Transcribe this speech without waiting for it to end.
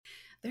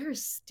there are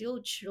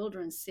still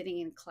children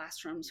sitting in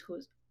classrooms who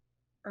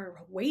are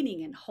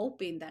waiting and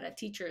hoping that a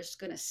teacher is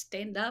going to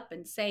stand up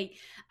and say,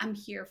 I'm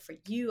here for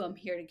you. I'm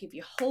here to give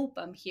you hope.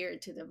 I'm here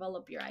to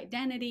develop your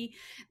identity.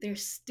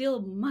 There's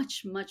still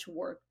much, much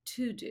work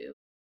to do.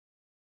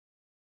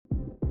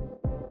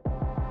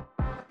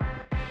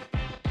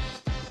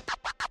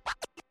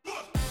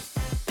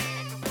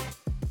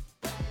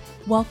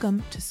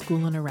 Welcome to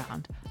Schoolin'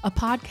 Around, a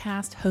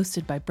podcast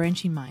hosted by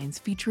Branching Minds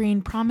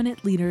featuring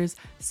prominent leaders,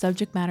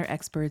 subject matter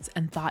experts,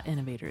 and thought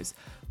innovators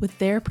with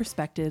their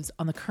perspectives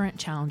on the current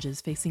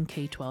challenges facing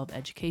K-12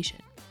 education.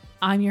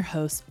 I'm your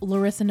host,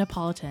 Larissa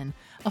Napolitan,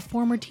 a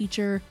former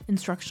teacher,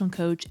 instructional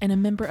coach, and a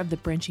member of the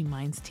Branching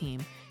Minds team,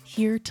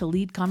 here to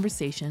lead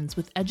conversations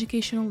with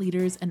educational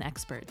leaders and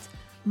experts.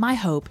 My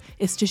hope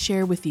is to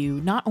share with you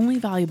not only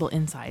valuable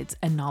insights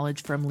and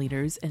knowledge from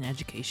leaders in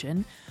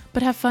education,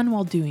 but have fun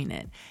while doing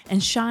it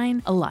and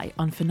shine a light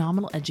on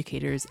phenomenal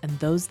educators and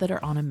those that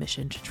are on a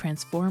mission to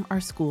transform our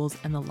schools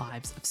and the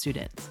lives of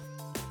students.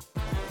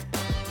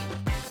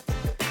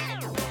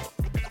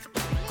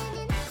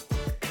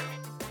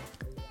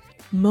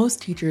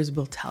 Most teachers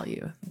will tell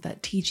you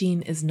that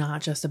teaching is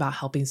not just about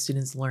helping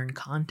students learn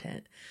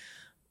content,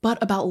 but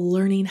about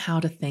learning how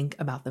to think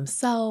about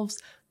themselves,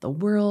 the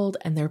world,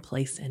 and their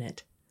place in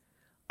it.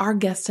 Our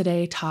guest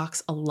today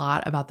talks a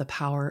lot about the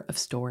power of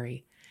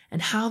story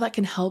and how that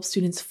can help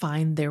students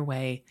find their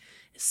way,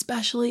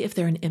 especially if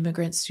they're an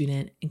immigrant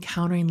student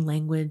encountering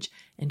language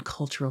and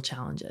cultural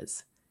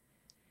challenges.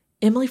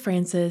 Emily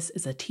Francis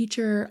is a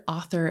teacher,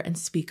 author, and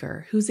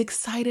speaker who's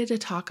excited to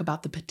talk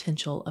about the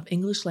potential of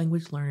English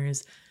language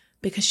learners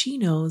because she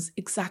knows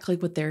exactly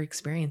what they're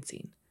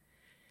experiencing.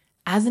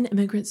 As an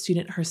immigrant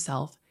student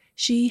herself,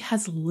 she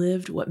has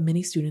lived what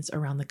many students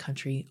around the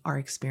country are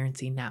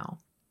experiencing now.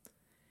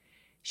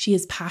 She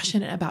is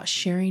passionate about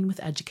sharing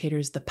with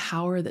educators the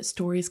power that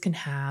stories can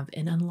have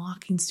in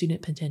unlocking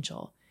student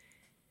potential.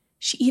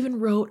 She even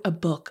wrote a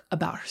book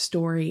about her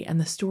story and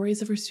the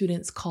stories of her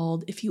students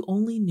called If You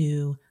Only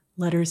Knew,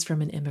 Letters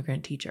from an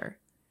Immigrant Teacher.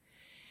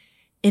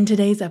 In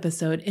today's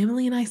episode,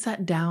 Emily and I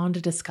sat down to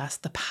discuss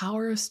the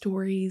power of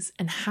stories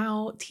and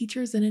how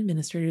teachers and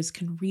administrators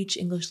can reach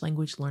English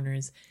language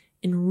learners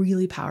in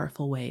really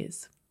powerful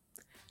ways.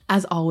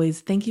 As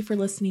always, thank you for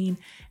listening,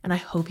 and I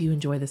hope you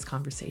enjoy this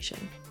conversation.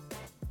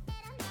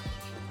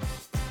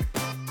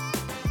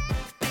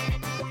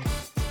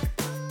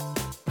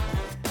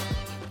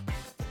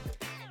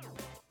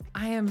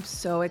 I am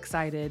so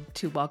excited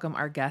to welcome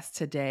our guest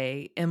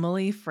today,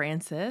 Emily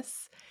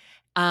Francis.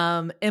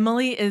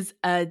 Emily is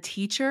a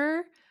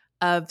teacher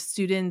of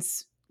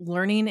students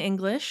learning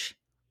English.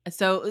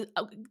 So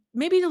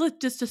maybe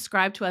just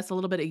describe to us a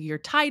little bit of your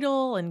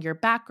title and your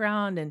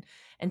background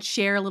and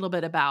share a little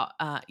bit about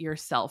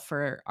yourself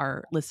for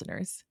our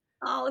listeners.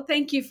 Oh,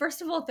 thank you.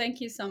 First of all,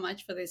 thank you so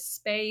much for this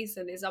space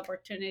and this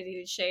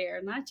opportunity to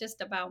share not just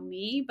about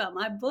me, but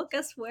my book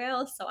as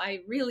well. So I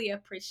really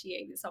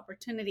appreciate this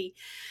opportunity.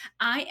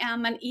 I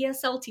am an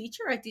ESL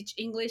teacher. I teach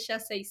English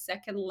as a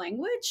second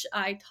language.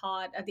 I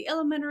taught at the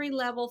elementary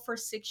level for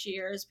 6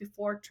 years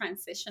before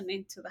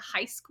transitioning to the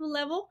high school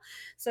level.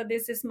 So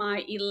this is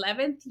my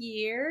 11th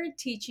year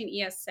teaching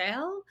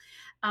ESL.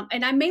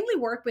 And I mainly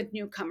work with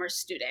newcomer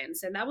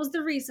students. And that was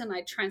the reason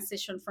I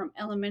transitioned from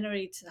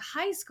elementary to the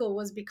high school,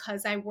 was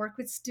because I work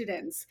with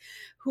students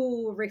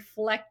who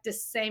reflect the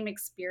same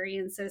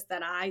experiences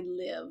that I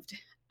lived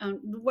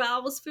I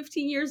was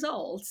 15 years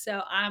old.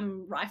 So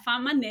I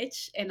found my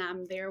niche, and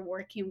I'm there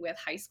working with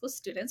high school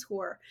students who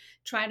are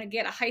trying to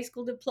get a high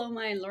school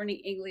diploma and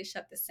learning English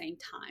at the same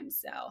time.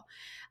 So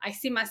I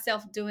see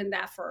myself doing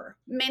that for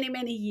many,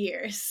 many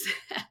years.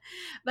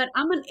 But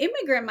I'm an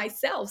immigrant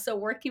myself. So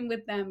working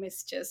with them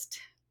is just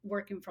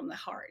working from the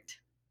heart.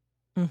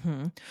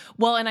 Mm-hmm.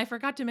 Well, and I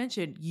forgot to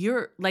mention,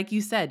 like you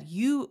said,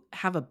 you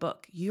have a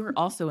book. You're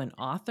also an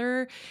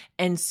author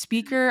and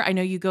speaker. I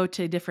know you go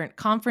to different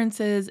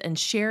conferences and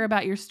share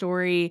about your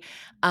story.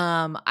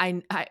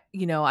 I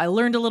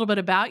learned a little bit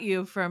about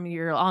you from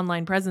your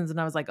online presence, and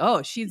I was like,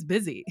 oh, she's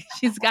busy.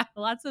 She's got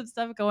lots of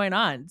stuff going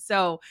on.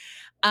 So,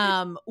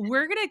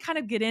 we're gonna kind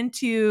of get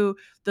into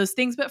those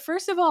things. But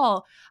first of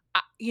all,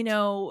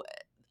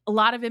 a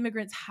lot of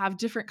immigrants have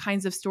different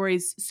kinds of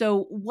stories.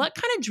 So, what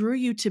kind of drew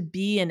you to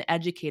be an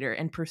educator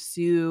and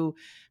pursue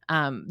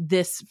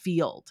this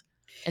field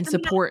and I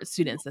mean, support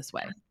students this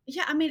way?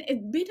 Yeah, I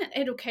mean, being an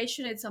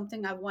education is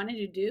something I wanted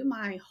to do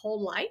my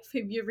whole life.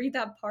 If you read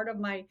that part of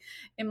my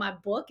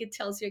book, it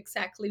tells you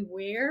exactly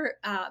where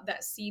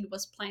that seed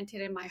was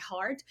planted in my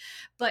heart.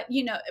 But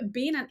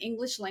being an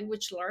English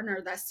language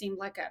learner, that seemed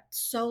like a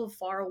so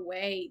far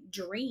away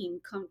dream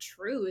come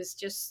true. Is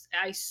just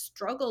I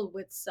struggled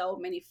with so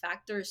many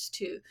factors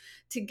to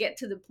get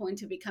to the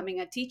point of becoming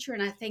a teacher,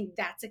 and I think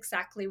that's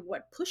exactly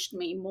what pushed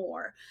me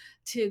more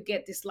to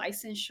get this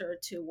licensure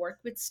to work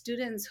with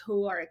students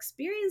who are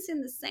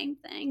experiencing the same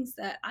things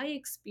that I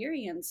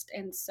experienced.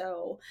 And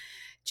so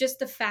just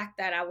the fact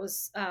that I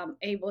was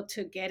able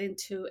to get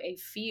into a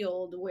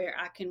field where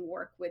I can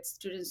work with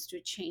students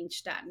to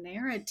change that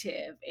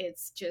narrative,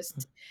 it's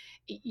just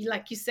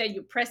like you said,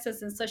 your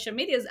presence in social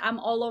medias, I'm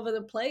all over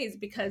the place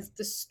because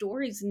the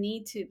stories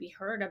need to be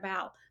heard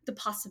about the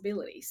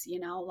possibilities,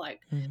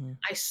 like Mhm.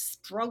 I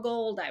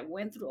struggled, I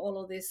went through all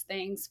of these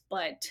things,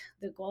 but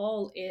the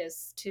goal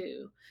is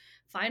to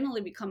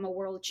finally become a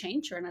world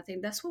changer. And I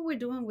think that's what we're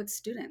doing with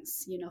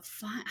students,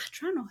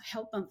 trying to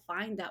help them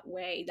find that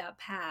way, that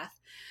path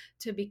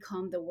to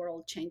become the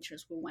world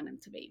changers we want them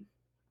to be.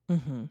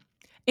 Mhm.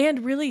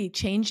 And really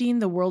changing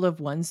the world of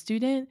one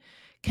student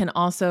can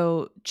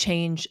also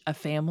change a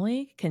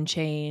family, can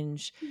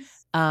change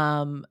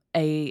a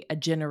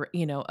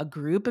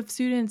group of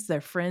students,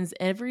 their friends,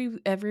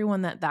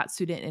 everyone that that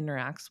student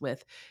interacts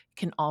with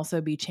can also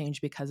be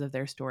changed because of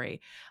their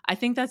story. I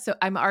think that's so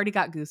I'm already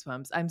got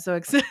goosebumps. I'm so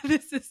excited.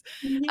 This is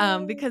Yeah.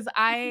 because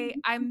I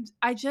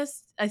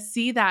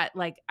see that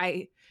like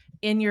I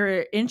in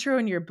your intro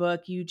in your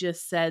book you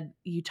just said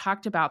you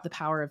talked about the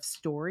power of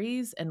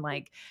stories and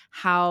like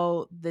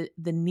how the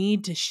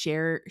need to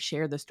share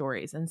the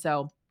stories. And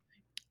so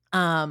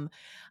um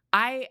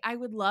I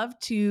would love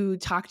to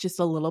talk just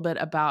a little bit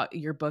about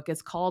your book.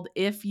 It's called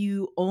If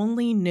You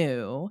Only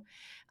Knew,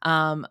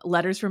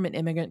 Letters from an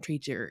Immigrant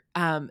Teacher.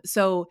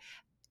 So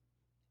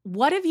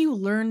what have you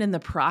learned in the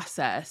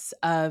process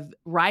of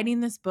writing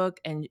this book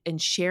and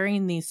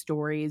sharing these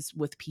stories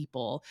with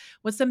people?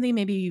 What's something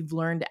maybe you've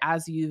learned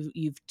as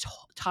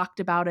talked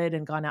about it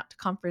and gone out to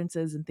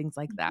conferences and things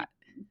like Yeah. that?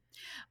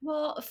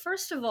 Well,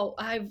 first of all,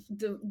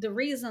 the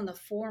reason the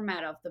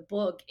format of the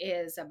book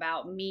is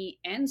about me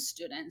and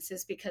students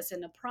is because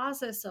in the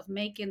process of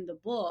making the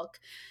book,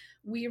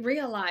 we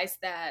realized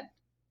that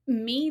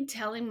me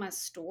telling my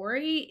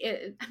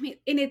story, I mean,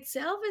 in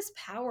itself is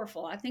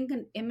powerful. I think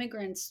an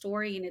immigrant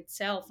story in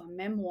itself, a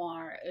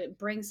memoir, it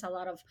brings a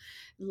lot of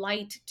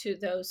light to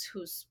those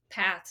whose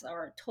paths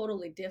are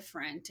totally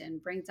different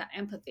and brings that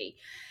empathy.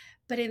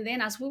 But and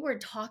then as we were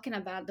talking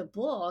about the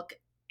book,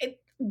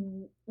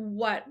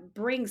 what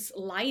brings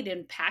light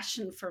and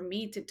passion for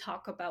me to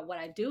talk about what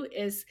I do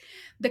is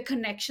the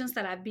connections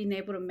that I've been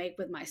able to make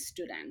with my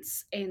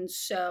students. And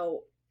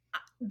so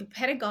the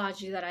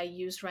pedagogy that I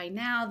use right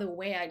now, the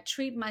way I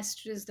treat my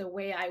students, the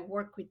way I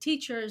work with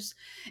teachers,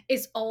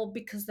 is all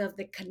because of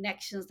the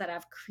connections that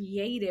I've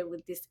created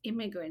with these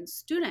immigrant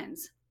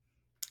students.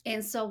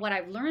 And so, what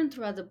I've learned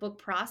throughout the book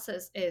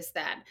process is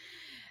that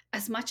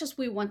as much as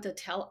we want to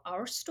tell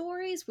our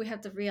stories, we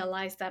have to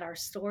realize that our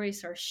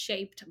stories are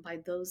shaped by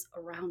those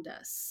around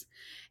us.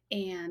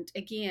 And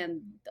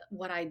again,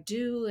 what I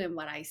do and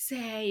what I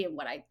say and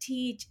what I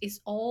teach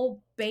is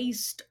all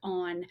based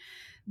on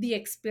the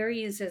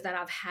experiences that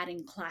I've had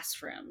in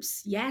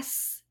classrooms.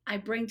 Yes, I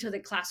bring to the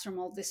classroom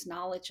all this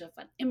knowledge of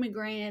an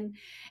immigrant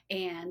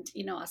and,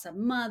 as a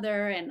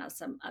mother and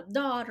as a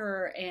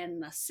daughter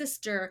and a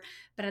sister,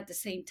 but at the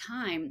same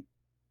time,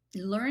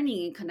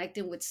 learning and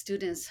connecting with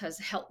students has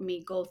helped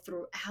me go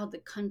throughout the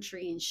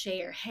country and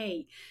share,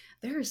 hey,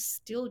 there are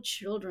still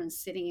children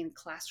sitting in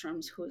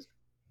classrooms who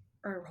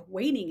are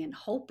waiting and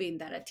hoping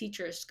that a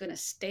teacher is going to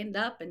stand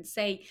up and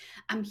say,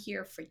 I'm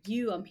here for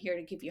you, I'm here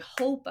to give you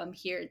hope, I'm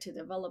here to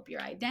develop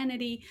your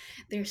identity.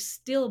 There's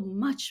still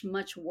much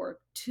work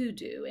to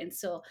do. And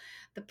so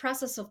the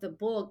process of the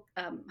book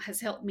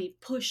has helped me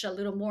push a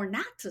little more,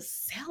 not to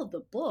sell the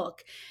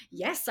book.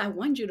 Yes, I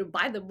want you to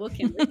buy the book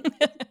and read,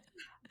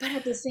 but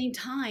at the same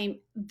time,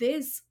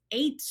 these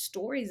 8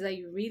 stories that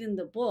you read in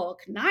the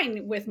book,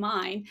 9 with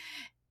mine,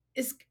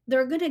 is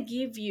they're going to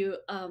give you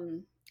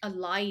a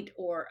light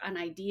or an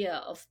idea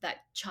of that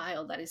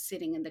child that is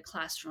sitting in the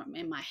classroom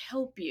and might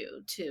help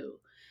you to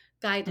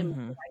guide them in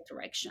the Mhm. right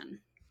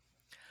direction.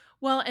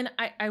 Well, and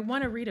I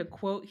want to read a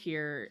quote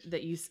here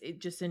that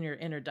just in your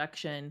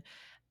introduction,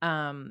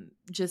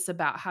 just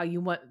about how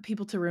you want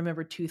people to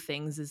remember two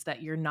things is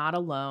that you're not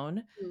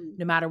alone, Mm,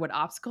 no matter what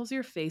obstacles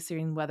you're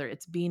facing, whether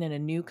it's being in a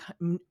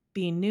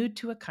being new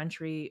to a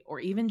country or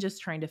even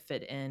just trying to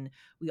fit in.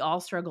 We all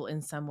struggle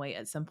in some way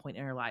at some point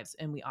in our lives,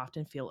 and we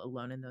often feel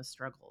alone in those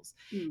struggles.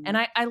 And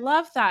mm, I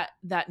love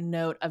that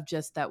note of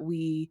just that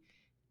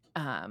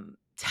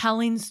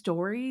telling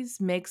stories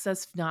makes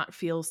us not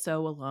feel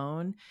so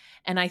alone.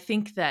 And I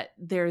think that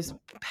there's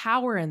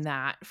power in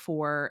that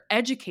for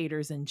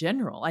educators in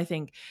general. I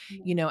think,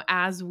 yeah,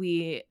 as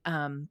we,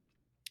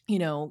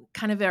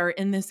 kind of are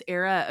in this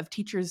era of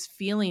teachers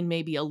feeling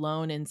maybe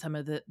alone in some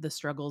of the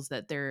struggles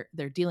that they're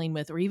dealing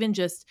with, or even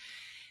just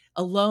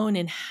alone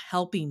in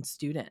helping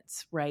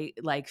students, right?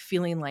 Like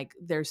feeling like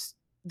there's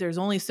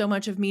only so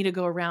much of me to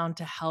go around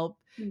to help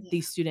yeah.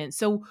 these students.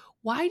 So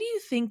why do you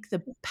think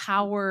that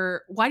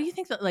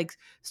like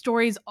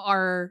stories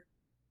are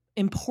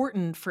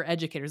important for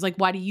educators? Like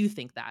why do you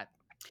think that?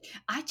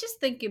 I just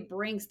think it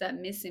brings that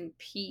missing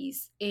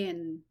piece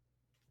in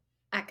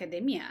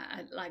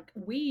academia. Like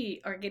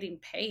we are getting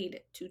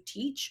paid to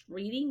teach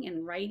reading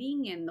and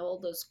writing and all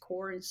those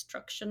core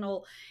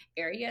instructional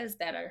areas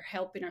that are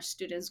helping our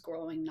students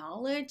grow in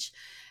knowledge.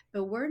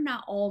 but we're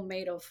not all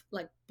made of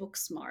like book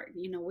smart.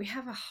 You know, we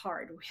have a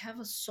heart, we have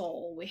a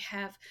soul, we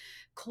have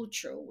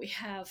culture, we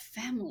have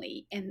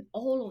family, and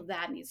all of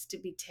that needs to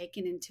be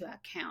taken into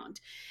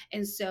account.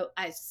 And so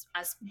as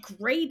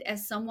great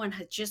as someone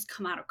has just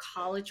come out of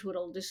college with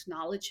all this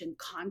knowledge and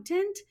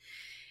content,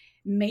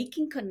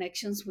 making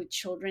connections with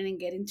children and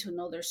getting to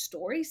know their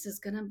stories is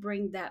going to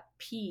bring that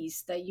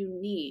peace that you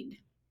need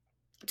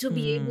to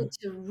be able Mm,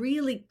 to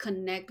really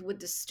connect with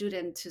the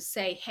student, to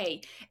say,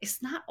 hey,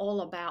 it's not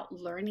all about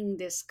learning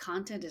this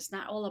content, it's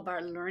not all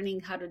about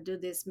learning how to do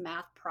this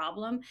math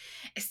problem,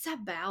 it's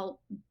about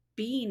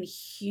being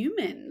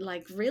human,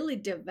 like really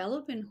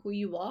developing who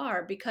you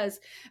are, because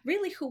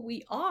really who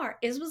we are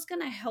is what's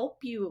going to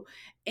help you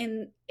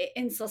in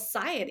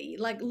society.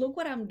 Like, look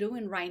what I'm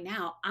doing right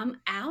now.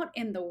 I'm out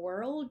in the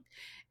world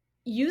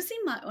using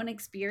my own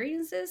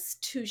experiences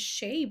to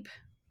shape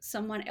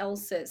someone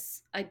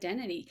else's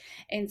identity.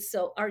 And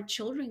so our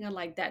children are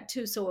like that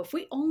too. So if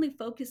we only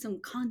focus on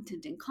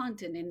content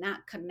and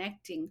not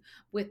connecting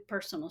with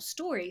personal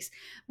stories,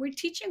 we're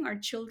teaching our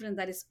children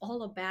that it's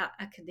all about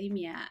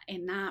academia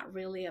and not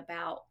really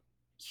about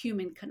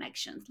human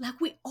connections. Like,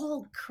 we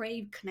all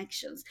crave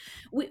connections.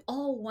 We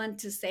all want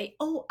to say,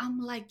 oh, I'm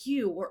like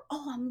you, or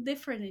oh, I'm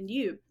different than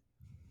you,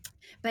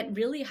 but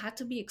really had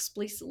to be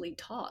explicitly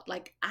taught.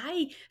 Like,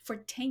 I, for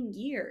 10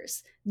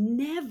 years,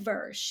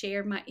 never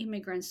shared my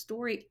immigrant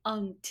story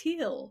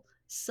until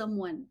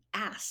someone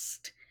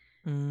asked.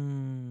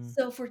 mm,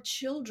 So for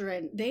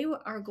children, they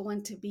are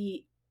going to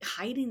be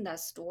hiding that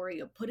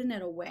story or putting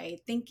it away,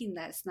 thinking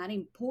that it's not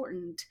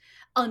important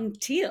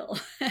until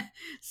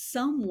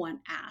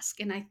someone asks.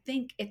 And I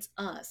think it's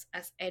us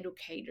as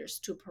educators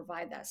to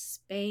provide that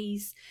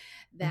space,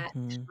 that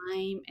mhm.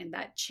 time, and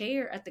that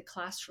chair at the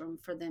classroom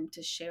for them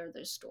to share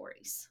their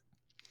stories.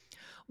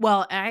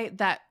 Well, I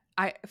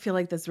feel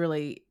like this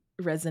really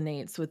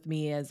resonates with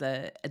me as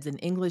an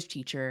English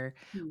teacher.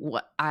 Mm,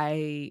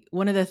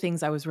 One of the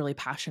things I was really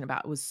passionate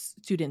about was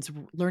students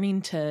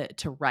learning to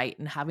write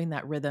and having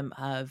that rhythm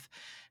of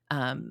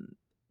um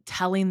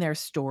telling their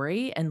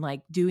story and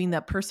like doing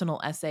that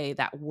personal essay,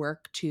 that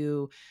work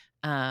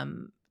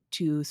um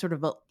to sort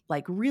of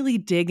like really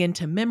dig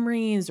into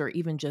memories or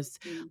even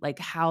just mm, like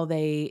how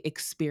they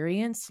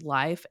experience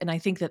life. And I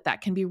think that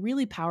that can be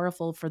really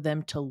powerful for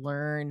them to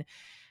learn.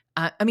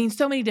 I mean,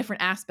 so many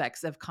different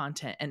aspects of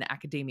content and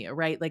academia,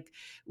 right? Like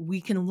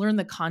we can learn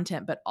the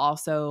content, but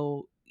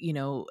also,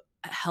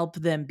 help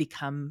them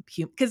become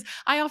human. Because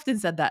I often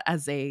said that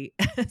as a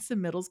as a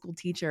middle school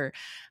teacher,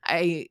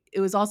 it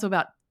was also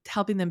about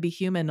helping them be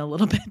human a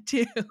little bit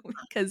too,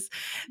 because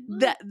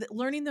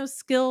learning those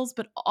skills,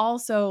 but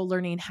also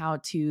learning how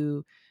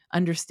to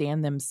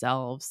understand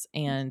themselves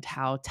and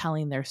how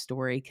telling their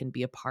story can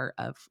be a part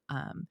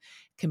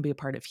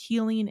of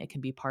healing. It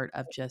can be part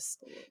of just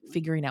absolutely.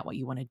 figuring out what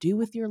you want to do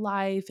with your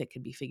life. It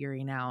could be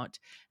figuring out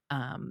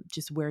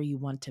just where you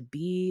want to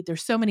be.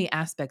 There's so many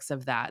aspects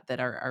of that that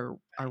are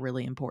Right.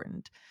 really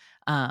important.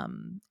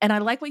 And I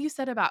like what you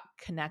said about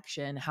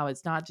connection, how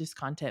it's not just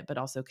content but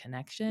also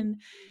connection.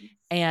 Mhm.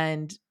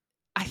 And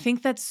I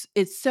think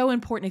it's so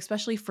important,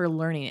 especially for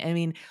learning. I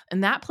mean,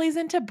 and that plays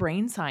into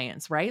brain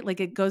science, right? Like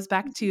it goes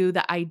back to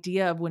the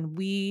idea of when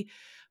we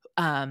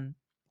um,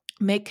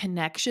 make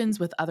connections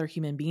with other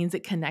human beings,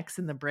 it connects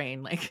in the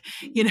brain, like,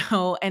 Mhm.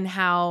 and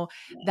how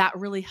Yeah. that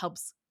really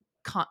helps,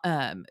 co-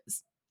 um,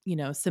 s-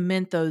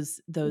 cement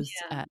those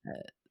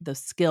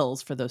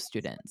skills for those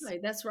students. Right,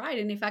 that's right.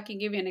 And if I can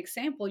give you an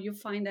example, you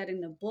find that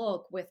in the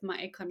book with my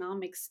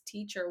economics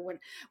teacher, when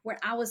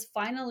I was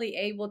finally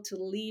able to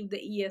leave the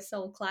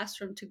ESL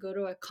classroom to go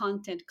to a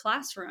content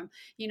classroom,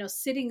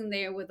 sitting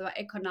there with my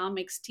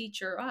economics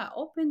teacher,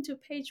 open to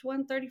page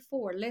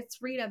 134.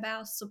 Let's read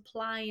about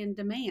supply and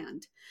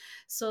demand.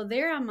 So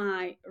there am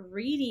I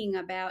reading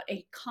about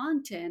a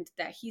content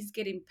that he's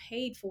getting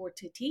paid for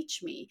to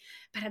teach me,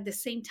 but at the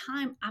same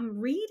time, I'm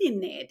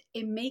reading it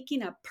and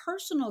making a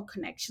personal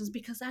connections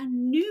because I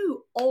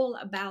knew all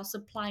about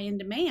supply and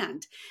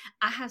demand.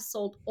 I had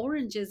sold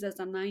oranges as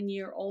a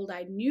 9-year old.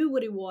 I knew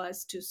what it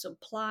was to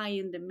supply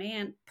and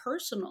demand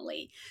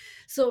personally.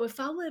 So if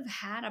I would have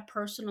had a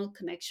personal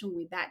connection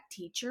with that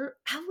teacher,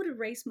 I would have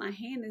raised my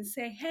hand and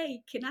say,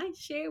 hey, can I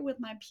share with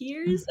my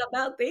peers Mm,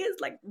 about this,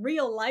 like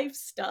real life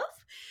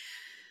stuff?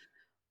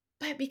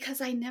 But because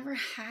I never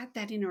had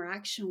that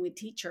interaction with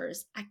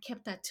teachers, I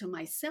kept that to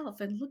myself.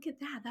 And look at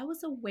that. That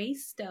was a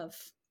waste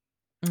of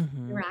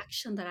mhm.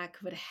 interaction that I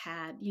could have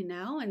had.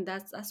 And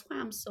that's why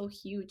I'm so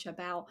huge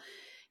about,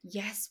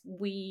 yes,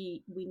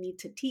 we need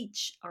to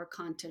teach our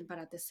content, but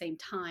at the same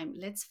time,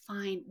 let's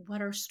find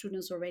what our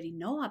students already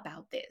know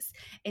about this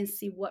and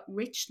see what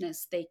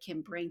richness they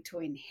can bring to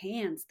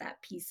enhance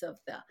that piece of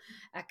the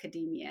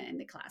academia in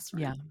the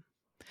Yeah. classroom.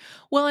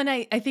 Well, and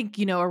I think,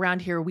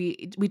 around here we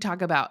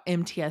talk about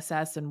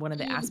MTSS, and one of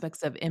the Mm,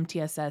 aspects of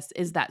MTSS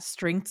is that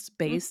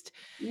mm, strengths-based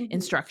mhm.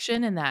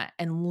 instruction,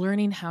 and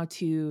learning how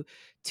to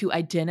to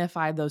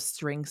identify those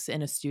strengths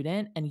in a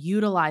student and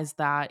utilize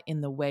that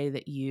in the way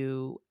that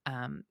you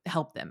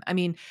help them. I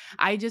mean,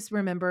 I just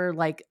remember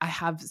like I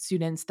have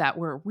students that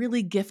were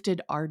really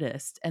gifted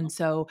artists. And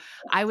so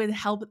I would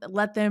help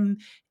let them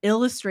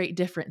illustrate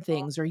different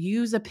things or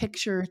use a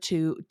picture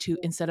to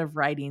instead of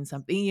writing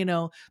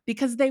something,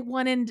 because they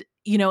wanted,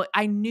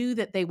 I knew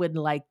that they would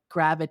like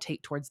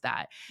gravitate towards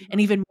that. And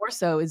Right. even more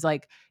so is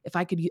like if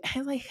I could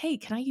hey, like, hey,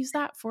 can I use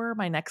that for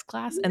my next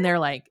class? And they're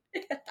like,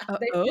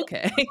 They feel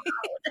okay.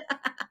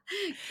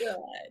 good.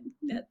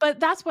 That's But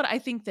that's what I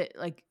think that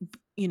like,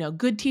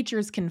 good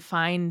teachers can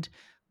find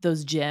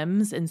those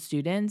gems in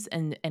students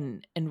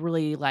and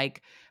really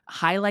like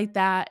highlight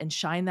that and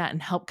shine that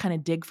and help kind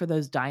of dig for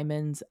those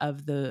diamonds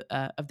of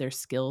their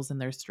skills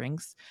and their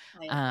strengths.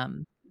 I agree.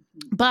 Um,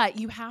 Mhm. but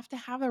you have to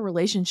have a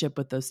relationship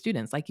with those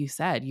students. Like you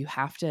said, you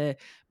have to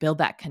build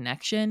that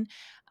connection.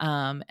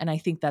 And I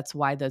think that's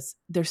why there's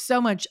so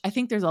much, I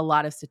think there's a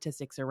lot of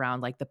statistics around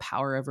like the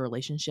power of a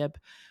relationship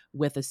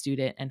with a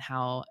student and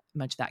how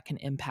much that can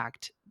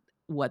impact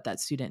what that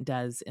student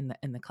does in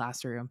the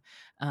classroom.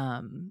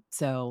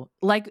 So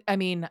like, I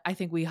mean, I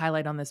think we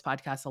highlight on this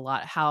podcast a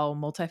lot how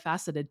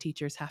multifaceted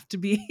teachers have to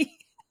be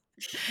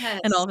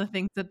and Yes. all the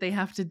things that they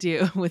have to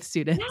do with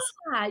students.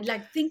 Yeah,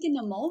 like think in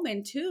the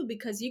moment too,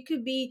 because you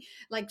could be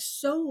like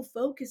so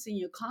focused in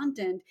your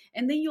content,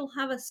 and then you'll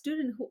have a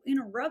student who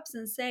interrupts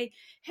and say,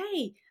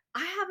 "Hey,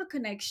 I have a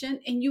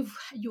connection," and you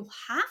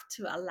have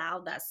to allow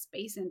that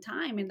space and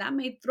time, and that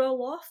may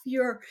throw off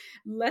your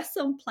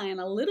lesson plan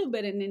a little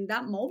bit. And in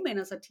that moment,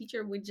 as a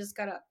teacher, we just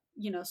gotta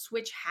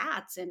switch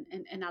hats and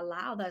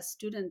allow that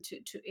student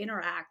to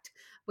interact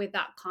with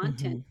that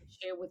content, Mhm.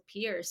 share with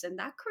peers, and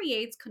that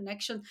creates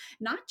connection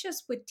not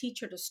just with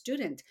teacher to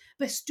student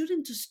but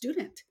student to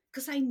student,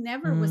 because I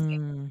never was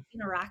able Mm. to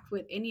interact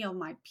with any of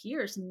my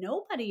peers.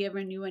 Nobody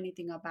ever knew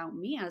anything about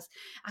me, as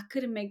I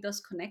couldn't make those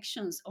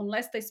connections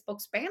unless they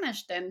spoke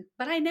Spanish then,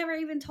 but I never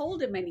even told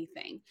them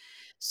anything.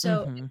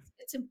 So Mhm.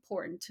 it's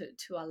important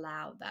to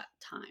allow that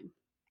time.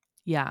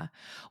 Yeah.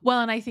 Well,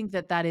 and I think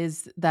that that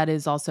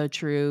is also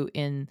true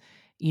in,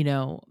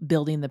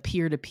 building the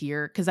peer to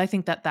peer because I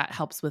think that that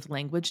helps with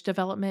language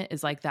development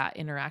is like that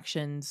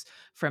interactions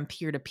from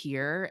peer to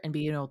peer and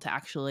being able to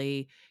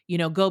actually,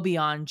 go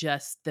beyond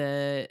just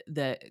the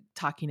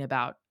talking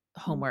about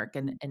homework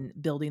and Mhm.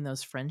 and building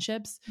those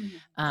friendships.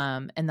 Yes.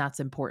 And that's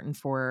important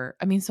for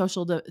I mean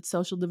social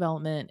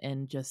development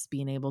and just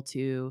being able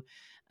to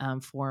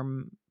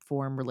form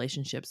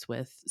relationships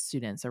with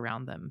students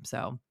around them.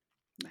 So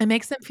it Right.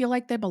 makes them feel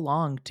like they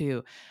belong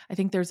too. I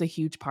think there's a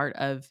huge part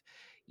of,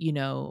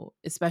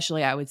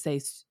 especially I would say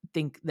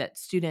think that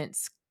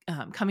students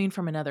coming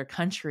from another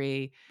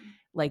country,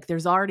 like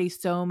there's already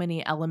so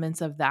many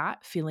elements of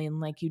that feeling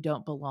like you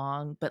don't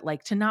belong, but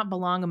like to not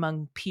belong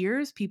among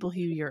peers, people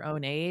who your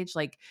own age,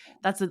 like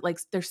like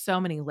there's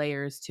so many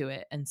layers to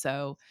it. And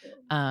so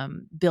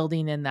Absolutely.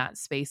 building in that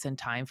space and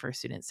time for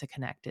students to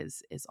connect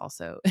is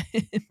also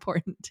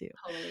important too.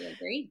 Totally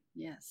agree.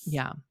 Yes.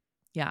 Yeah.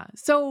 Yeah.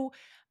 So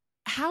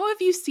how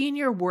have you seen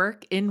your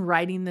work in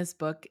writing this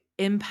book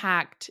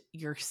impact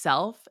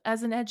yourself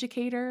as an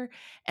educator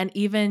and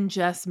even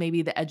just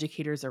maybe the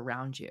educators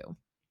around you?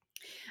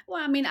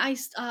 Well, I mean, I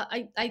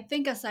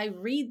think as I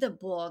read the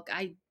book,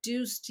 I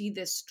do see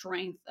the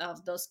strength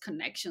of those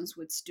connections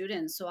with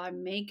students. So I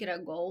make it a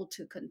goal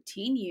to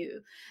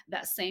continue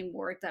that same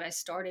work that I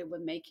started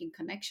with making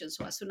connections.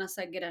 So as soon as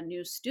I get a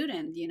new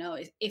student,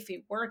 if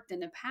it worked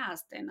in the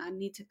past, then I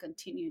need to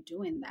continue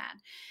doing that.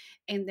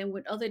 And then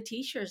with other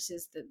teachers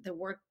is the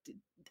work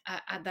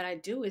that I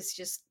do is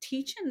just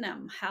teaching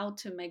them how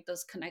to make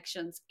those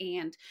connections.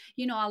 And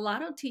a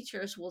lot of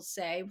teachers will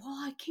say, well,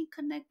 I can't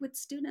connect with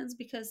students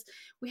because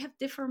we have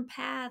different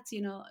paths,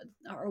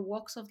 our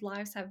walks of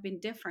lives have been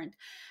different.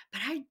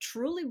 But I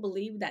truly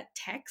believe that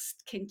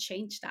text can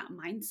change that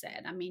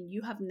mindset. I mean,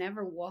 you have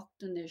never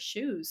walked in their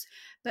shoes,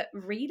 but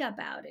read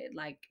about it.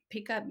 Like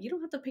you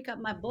don't have to pick up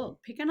my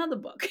book, pick another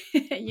book,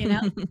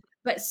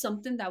 but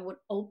something that would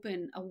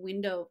open a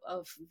window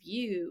of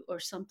view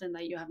or something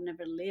that you have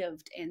never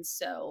lived. And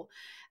so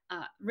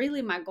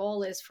really my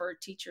goal is for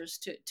teachers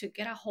to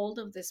get a hold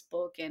of this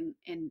book and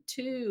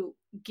to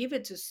give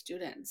it to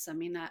students. I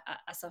mean,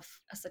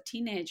 as a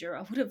teenager,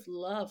 I would have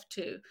loved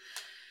to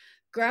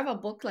grab a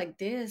book like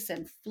this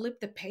and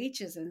flip the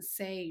pages and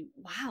say,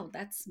 wow,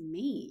 that's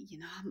me.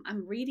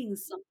 I'm reading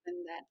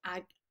something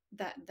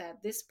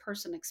that this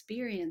person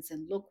experienced,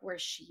 and look where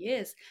she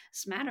is.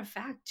 As a matter of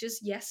fact,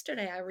 just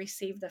yesterday I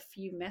received a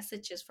few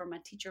messages from a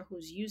teacher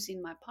who's using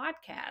my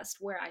podcast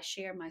where I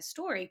share my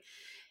story,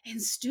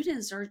 and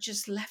students are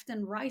just left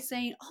and right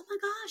saying, oh my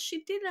gosh,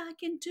 she did it, I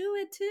can do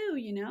it too.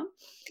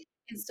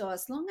 And so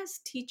as long as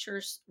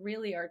teachers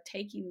really are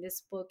taking this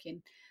book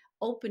and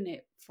open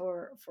it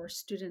for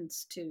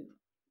students to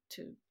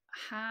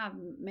have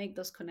make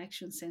those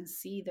connections and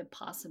see the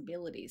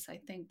possibilities, I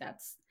think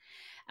that's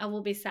I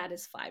will be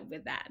satisfied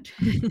with that.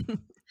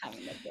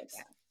 Having the book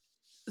out.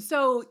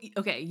 So,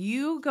 okay,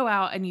 you go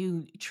out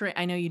and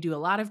I know you do a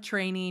lot of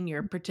training,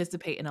 you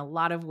participate in a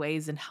lot of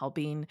ways in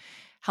helping.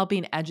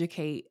 helping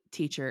educate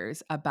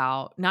teachers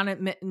about not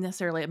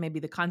necessarily maybe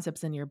the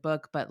concepts in your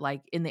book, but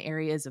like in the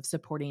areas of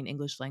supporting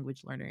English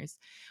language learners.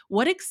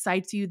 What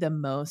excites you the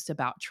most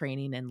about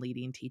training and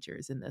leading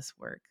teachers in this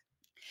work?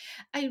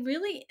 I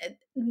really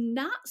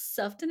not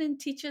softening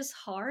teachers'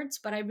 hearts,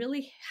 but I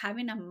really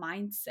having a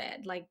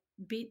mindset, like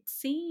be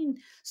seeing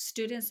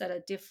students at a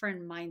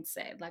different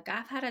mindset. Like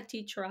I've had a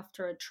teacher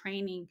after a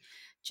training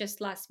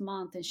just last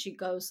month, and she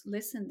goes,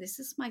 "Listen, this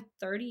is my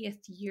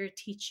 30th year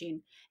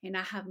teaching, and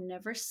I have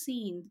never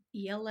seen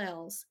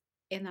ELLs."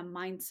 In a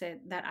mindset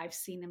that I've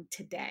seen them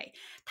today.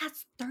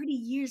 That's 30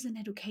 years in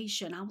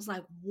education. I was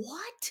like,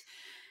 what?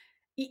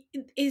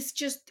 It's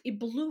just it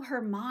blew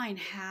her mind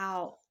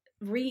how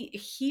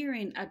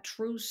hearing a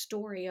true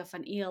story of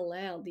an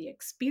ELL, the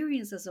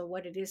experiences of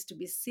what it is to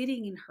be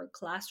sitting in her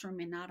classroom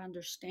and not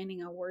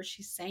understanding a word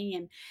she's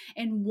saying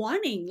and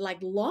wanting, like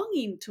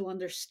longing to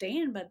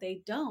understand, but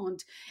they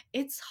don't.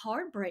 It's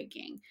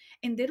heartbreaking.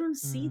 And they don't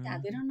see that.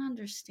 Mm, They don't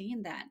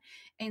understand that.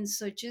 And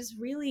so just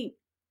really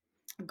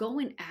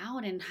going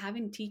out and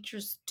having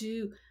teachers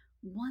do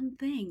one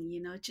thing,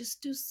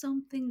 just do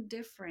something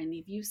different.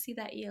 If you see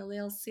that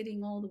ELL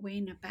sitting all the way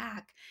in the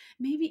back,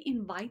 maybe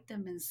invite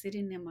them and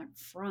sitting them up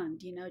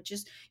front.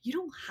 Just you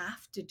don't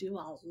have to do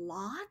a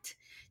lot,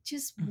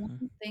 just one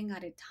mhm, thing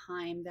at a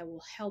time that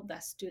will help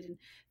that student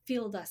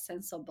feel that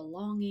sense of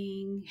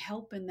belonging,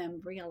 helping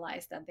them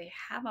realize that they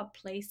have a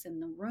place in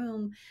the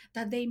room,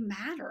 that they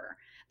matter.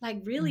 Like,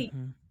 really,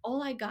 mhm,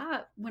 all I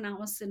got when I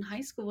was in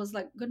high school was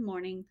like, good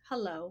morning,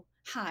 hello,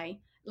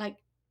 hi.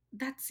 Like,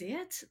 that's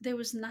it. There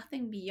was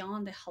nothing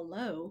beyond the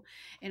hello.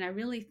 And I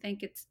really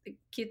think it's the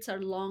kids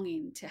are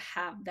longing to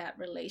have that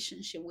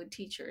relationship with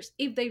teachers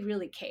if they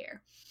really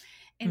care.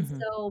 And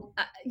mhm, so,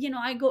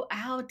 I go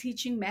out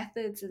teaching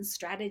methods and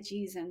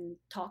strategies and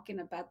talking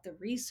about the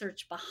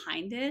research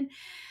behind it.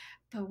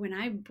 But when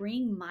I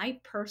bring my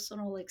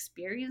personal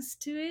experience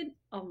to it,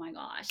 oh my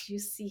gosh, you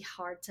see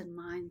hearts and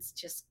minds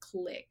just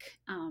click.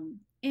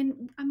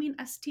 And I mean,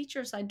 as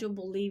teachers, I do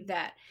believe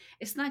that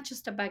it's not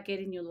just about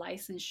getting your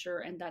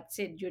licensure and that's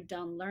it, you're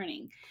done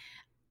learning.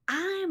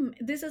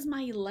 This is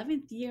my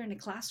 11th year in the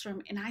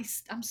classroom, and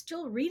I'm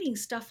still reading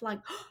stuff like,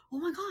 oh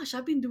my gosh,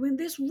 I've been doing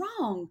this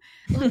wrong.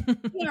 Like,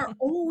 we are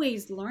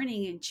always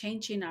learning and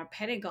changing our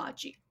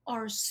pedagogy.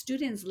 Our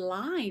students'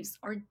 lives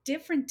are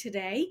different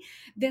today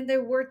than they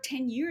were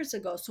 10 years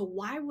ago. So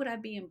why would I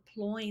be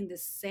employing the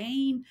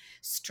same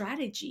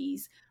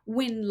strategies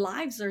when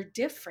lives are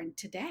different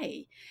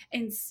today?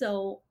 And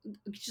so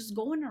just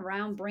going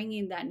around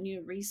bringing that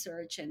new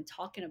research and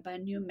talking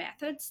about new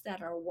methods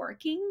that are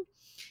working,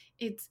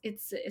 it's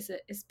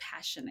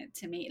passionate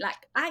to me.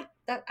 Like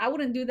I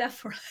wouldn't do that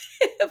for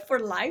for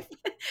life.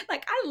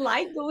 Like I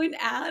like going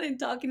out and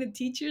talking to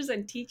teachers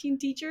and teaching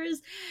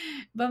teachers,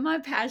 but my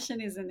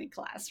passion is in the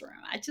classroom.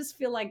 I just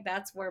feel like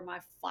that's where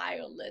my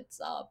fire lights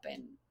up,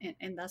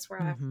 and that's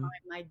where I mhm.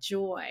 find my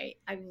joy.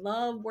 I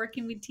love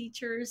working with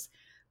teachers,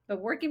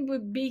 but working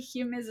with big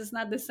humans is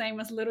not the same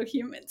as little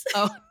humans.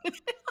 Oh,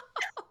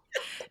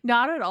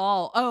 not at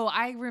all. Oh,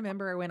 I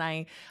remember when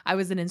I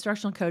was an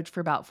instructional coach for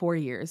about 4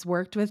 years,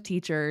 worked with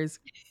teachers,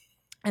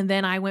 and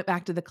then I went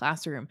back to the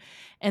classroom,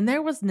 and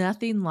there was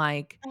nothing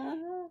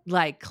Uh,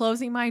 like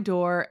closing my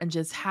door and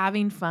just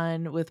having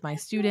fun with my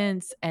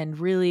students and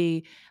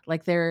really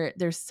like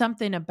there's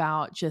something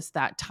about just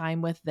that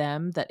time with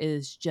them that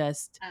is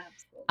just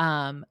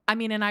Absolutely. I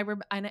mean, and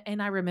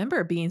I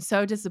remember being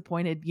so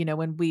disappointed,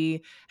 when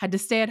we had to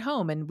stay at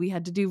home and we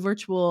had to do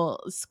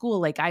virtual school.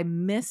 Like I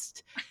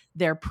missed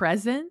their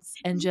presence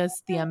and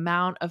just the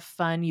amount of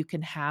fun you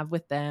can have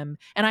with them.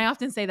 And I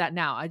often say that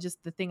now.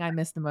 The thing I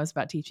miss the most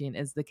about teaching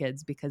is the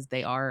kids because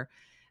they are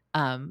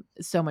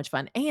so much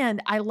fun.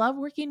 And I love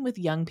working with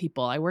young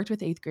people. I worked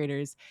with 8th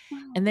graders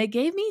and Wow. they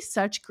gave me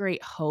such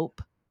great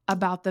hope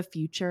about the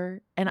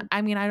future. And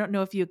I mean, I don't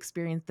know if you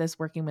experienced this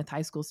working with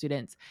high school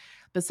students,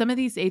 but some of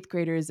these 8th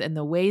graders and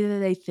the way that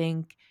they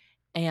think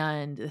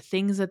and the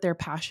things that they're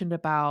passionate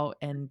about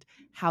and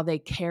how they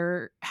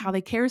care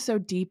so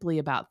deeply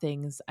about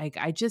things.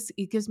 I just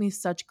it gives me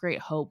such great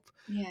hope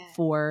Yeah.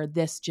 for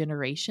this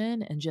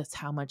generation and just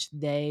how much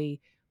they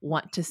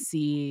want to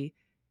see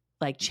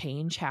like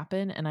change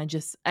happen, and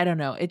I don't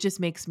know, it just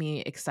makes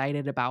me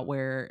excited about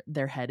where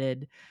they're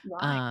headed.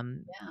 Right.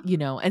 Yeah.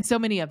 And so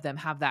many of them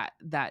have that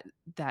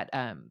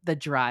the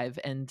drive,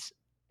 and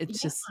it's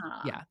just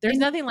Yeah. yeah, there's And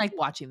nothing like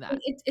watching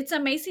that. it's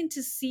amazing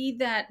to see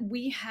that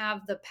we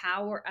have the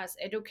power as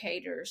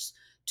educators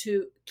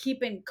to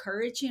keep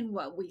encouraging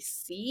what we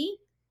see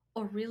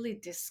or really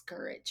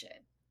discourage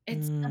it.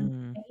 It's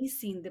Mm,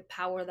 amazing the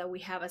power that we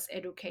have as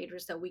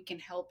educators that we can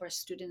help our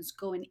students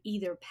go in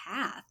either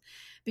path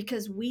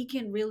because we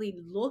can really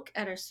look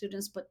at our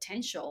students'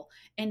 potential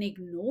and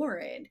ignore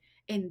it.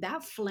 And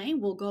that flame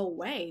will go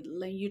away.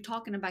 Like you're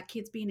talking about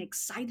kids being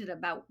excited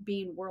about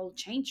being world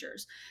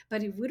changers,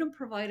 but if we don't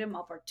provide them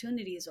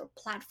opportunities or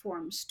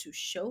platforms to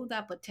show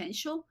that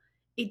potential,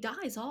 it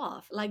dies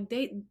off. Like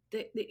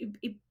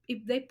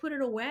if they put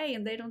it away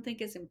and they don't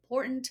think it's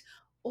important,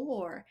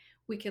 or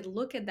we could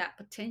look at that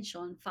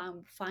potential and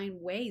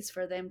find ways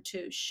for them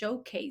to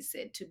showcase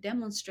it, to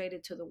demonstrate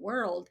it to the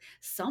world,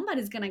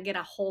 somebody's going to get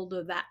a hold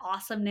of that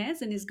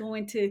awesomeness and is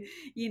going to,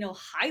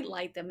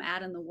 highlight them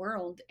out in the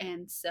world.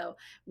 And so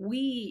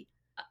we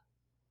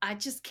I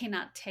just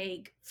cannot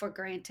take for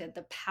granted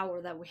the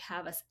power that we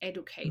have as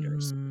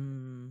educators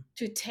Mm.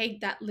 to take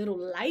that little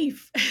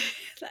life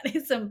that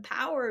is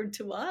empowered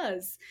to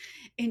us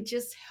and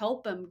just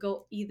help them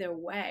go either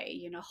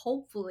way.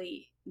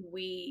 Hopefully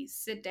we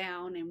sit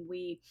down and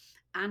we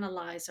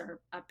analyze our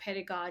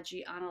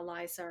pedagogy,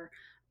 analyze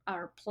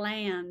our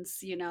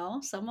plans.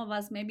 Some of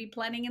us may be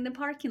planning in the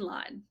parking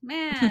lot.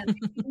 Man,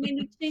 we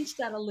need to change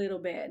that a little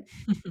bit.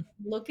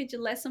 Look at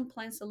your lesson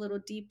plans a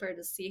little deeper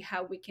to see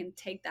how we can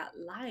take that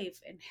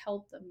life and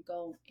help them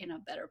go in a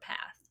better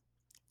path.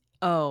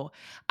 Oh,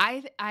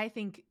 I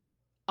think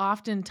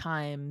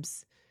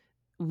oftentimes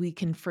we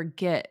can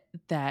forget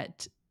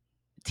that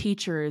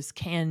teachers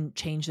can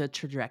change the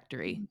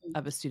trajectory Mhm.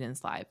 of a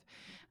student's life.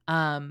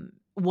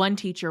 One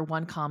teacher,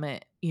 one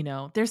comment,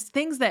 there's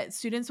things that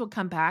students will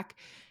come back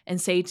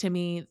and say to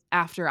me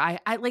after I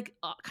like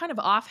kind of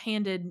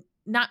offhanded,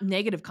 not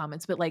negative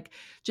comments, but like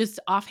just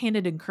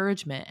offhanded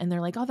encouragement. And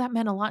they're like, oh, that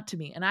meant a lot to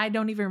me. And I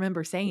don't even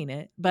remember saying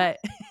it, Yeah. but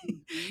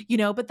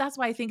Mhm. but that's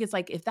why I think it's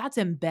like, if that's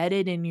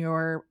embedded in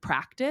your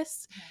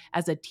practice Yeah.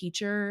 as a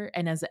teacher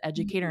and as an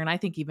educator, Mhm. and I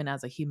think even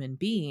as a human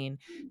being,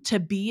 Mhm. to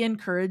be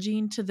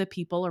encouraging to the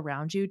people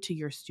around you, to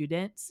your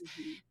students,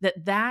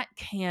 Mhm.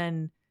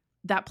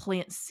 that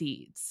plants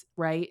seeds,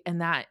 right?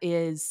 And that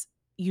is,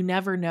 you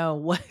never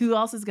know who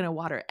else is going to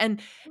water it.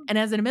 And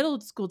as a middle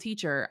school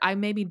teacher, I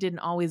maybe didn't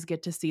always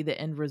get to see the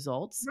end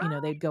results.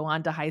 Right. They'd go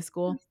on to high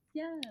school,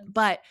 Yes.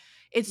 but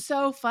it's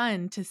so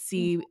fun to Mhm.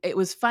 see. It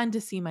was fun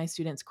to see my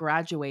students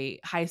graduate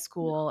high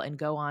school and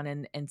go on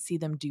and see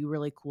them do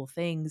really cool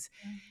things.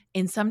 Yeah.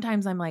 And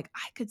sometimes I'm like,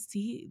 I could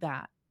see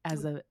that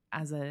as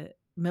a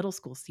middle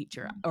school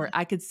teacher, or Mhm.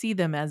 I could see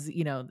them as,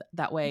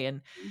 that way.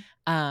 And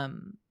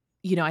um,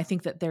 I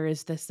think that there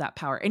is that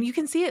power. And you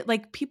can see it,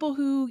 like people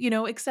who,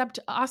 accept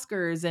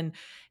Oscars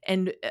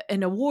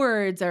and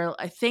awards, are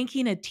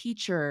thanking a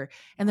teacher,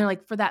 and they're Yeah.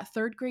 like, for that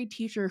third grade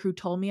teacher who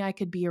told me I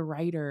could be a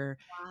writer.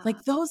 Wow.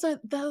 Like those are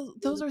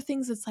Beautiful.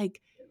 things that's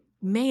like, Beautiful.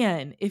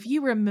 man, if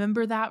you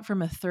remember that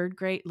from a third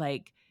grade,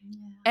 like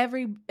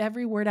Yeah.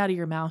 every word out of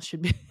your mouth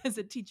should be as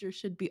a teacher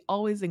should be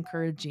always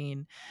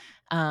encouraging,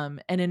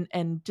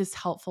 and just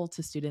helpful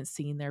to students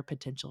seeing their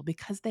potential,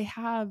 because they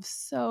have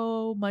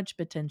so much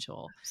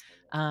potential.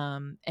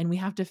 Absolutely. And we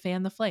have to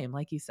fan the flame,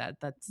 like you said.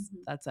 that's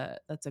Mhm. that's a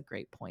that's a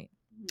great point.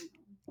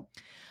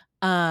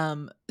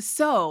 Mhm.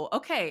 So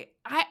okay,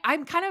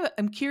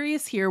 I'm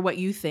curious here what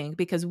you think,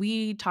 because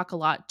we talk a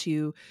lot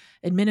to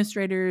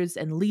administrators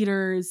and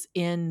leaders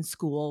in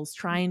schools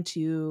trying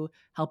to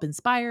help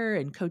inspire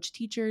and coach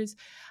teachers.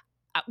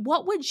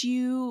 What would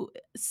you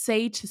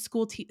say to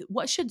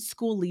what should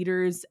school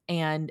leaders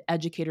and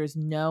educators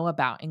know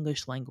about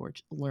English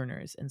language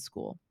learners in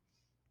school?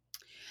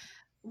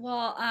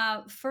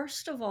 Well,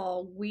 first of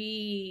all,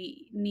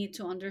 we need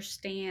to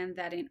understand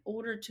that in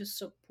order to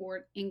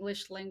support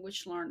English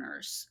language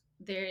learners,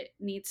 there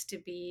needs to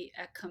be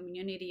a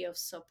community of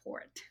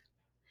support.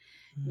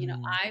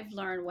 Mm, I've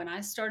learned when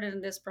I started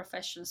in this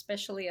profession,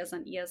 especially as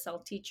an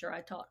ESL teacher,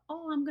 I thought,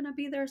 oh, I'm going to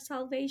be their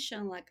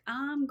salvation. Like,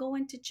 I'm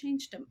going to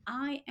change them.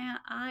 I am,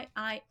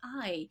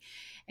 I.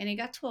 And it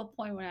got to a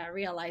point when I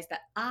realized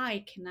that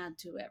I cannot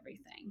do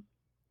everything.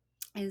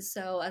 And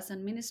so, as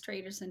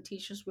administrators and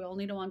teachers, we all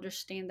need to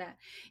understand that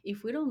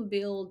if we don't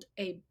build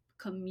a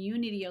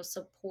community of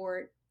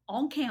support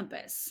on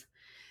campus,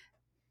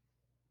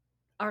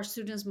 our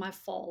students might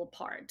fall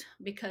apart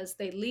because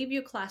they leave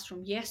your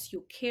classroom. Yes,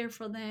 you care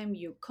for them,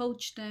 you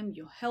coach them,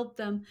 you help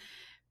them,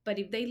 but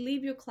if they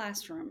leave your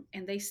classroom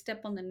and they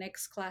step on the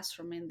next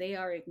classroom and they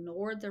are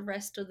ignored the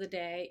rest of the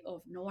day,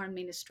 of no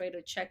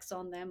administrator checks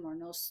on them or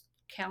no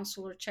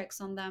counselor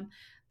checks on them,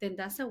 then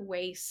that's a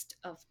waste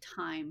of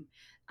time.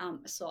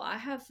 So I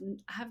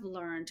have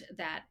learned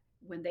that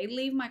when they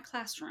leave my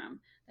classroom,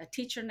 the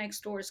teacher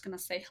next door is going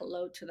to say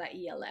hello to the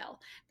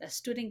ELL. The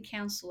student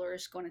counselor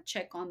is going to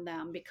check on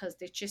them because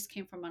they just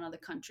came from another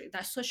country.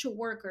 That social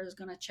worker is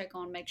going to check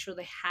on, make sure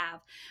they have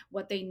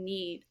what they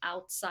need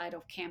outside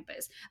of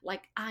campus.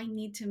 Like, I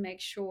need to make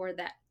sure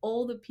that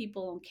all the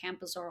people on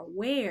campus are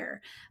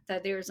aware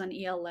that there's an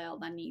ELL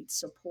that needs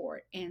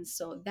support. And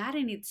so that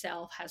in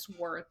itself has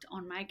worked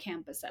on my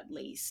campus. At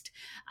least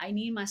I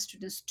need my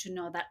students to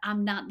know that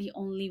I'm not the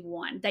only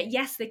one, that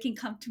yes, they can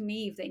come to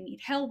me if they need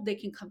help, they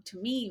can come to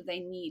me if they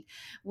need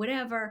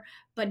whatever,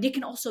 but they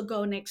can also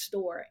go next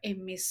door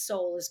and Miss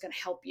Soul is going to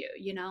help you,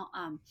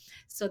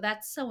 so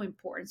that's so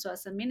important. So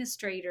as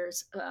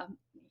administrators,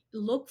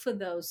 look for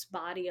those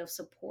body of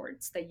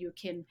supports that you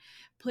can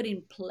put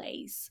in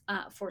place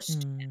for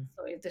students. mm,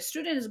 So if the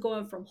student is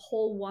going from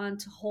hole one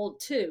to hole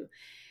two,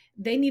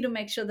 they need to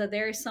make sure that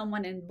there is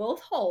someone in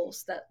both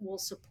holes that will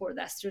support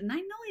that student. I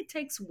know it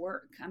takes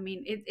work. I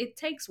mean, it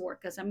takes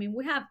work because, I mean,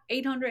 we have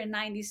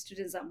 890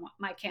 students on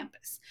my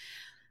campus.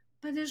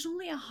 But there's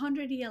only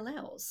 100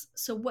 ELLs.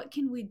 So what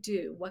can we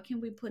do? What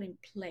can we put in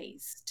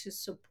place to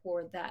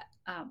support that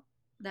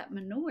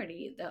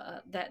minority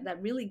that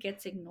really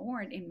gets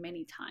ignored in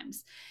many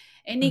times?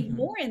 And Mhm.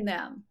 ignoring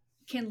them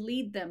can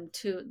lead them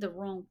to the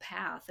wrong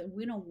path, and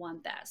we don't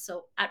want that.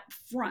 So at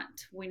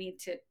front, we need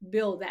to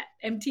build that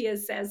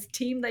MTSS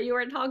team that you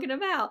were talking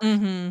about.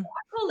 Mhm.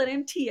 Call it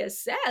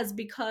MTSS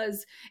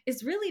because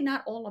it's really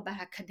not all about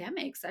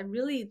academics. I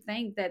really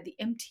think that the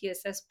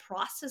MTSS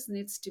process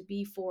needs to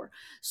be for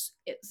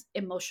it's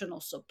emotional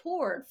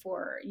support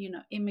for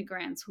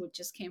immigrants who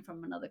just came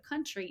from another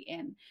country,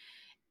 and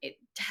it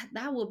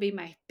that will be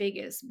my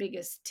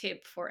biggest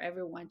tip for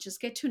everyone.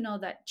 Just get to know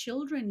that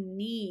children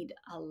need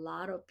a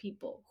lot of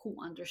people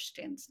who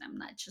understands them,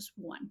 not just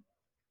one.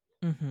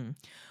 Mhm.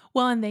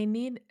 Well, and they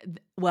need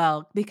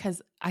well,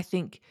 because I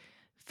think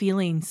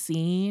feeling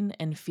seen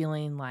and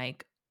feeling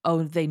like,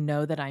 "Oh, they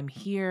know that I'm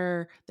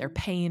here, they're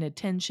paying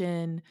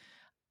attention,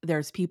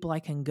 there's people I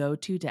can go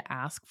to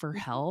ask for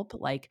Mhm. help,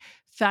 like,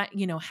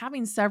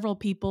 having several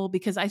people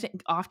because I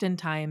think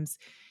oftentimes,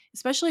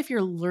 especially if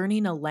you're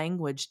learning a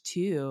language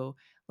too,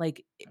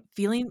 like,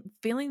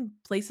 feeling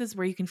places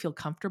where you can feel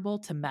comfortable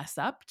to mess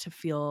up, to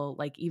feel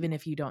like even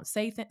if you don't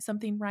say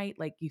something right,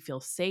 like, you feel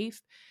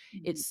safe.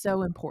 Mhm. It's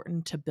so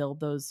important to build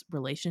those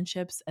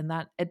relationships, and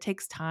that it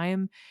takes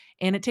time,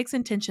 and it takes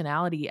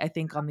intentionality, I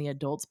think, on the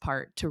adult's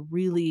part to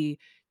really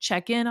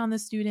check in on the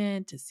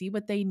student, to see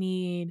what they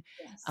need,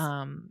 Yes.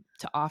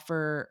 to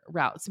offer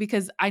routes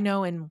because I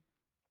know in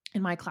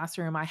my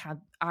classroom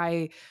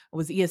I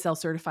was ESL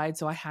certified,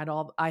 so I had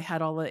all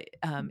the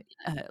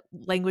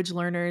language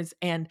learners,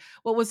 and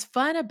what was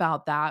fun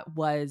about that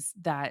was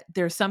that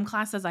there's some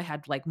classes I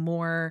had like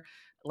more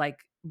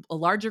like a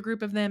larger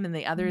group of them and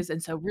the Mhm. others,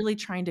 and so really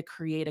trying to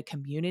create a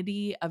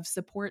community of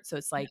support. So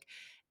it's like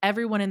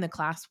everyone in the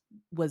class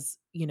was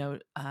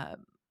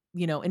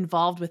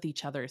involved with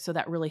each other, so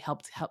that really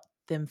helped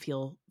them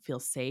feel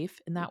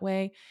safe in Yeah. that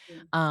way.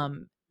 Yeah.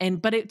 And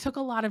but it took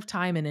a lot of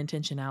time and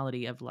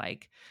intentionality of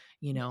like,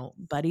 Yes.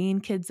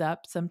 buddying kids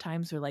up.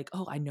 Sometimes we're like,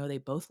 "Oh, I know they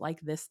both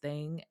like this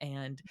thing,"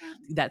 and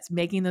Um, that's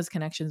making those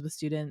connections with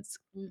students.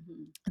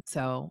 mhm.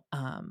 So,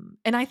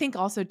 and I think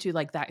also too,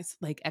 like that is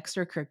like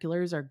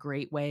extracurriculars are a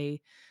great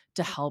way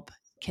to help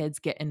kids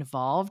get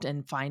involved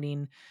and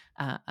finding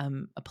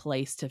a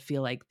place to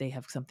feel like they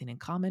have something in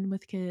common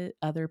with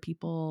other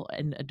people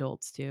and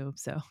adults too.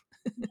 So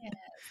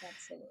Yes,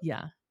 absolutely.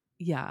 yeah.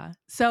 Yeah.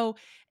 So,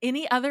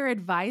 any other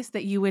advice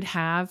that you would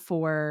have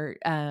for,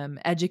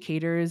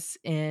 educators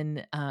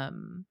in,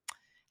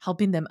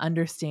 helping them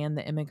understand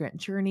the immigrant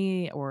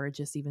journey or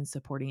just even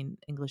supporting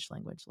English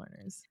language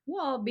learners?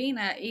 Well, being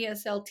an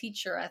ESL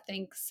teacher, I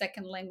think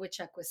second language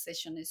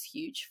acquisition is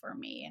huge for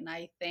me. And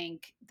I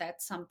think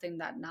that's something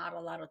that not a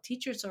lot of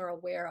teachers are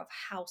aware of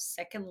how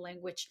second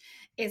language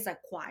is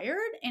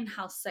acquired and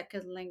how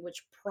second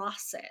language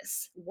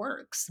process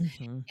works.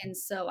 Mhm. And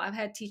so I've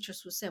had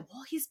teachers who said,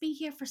 well, he's been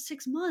here for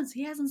 6 months.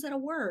 He hasn't said a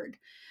word.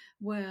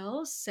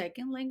 Well,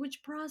 second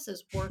language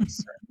process works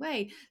a certain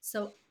way.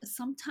 So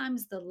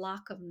sometimes the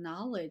lack of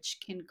knowledge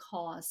can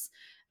cause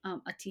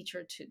a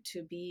teacher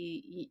to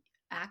be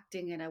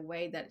acting in a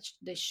way that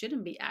they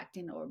shouldn't be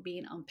acting or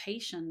being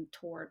impatient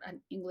toward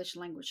an English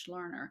language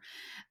learner.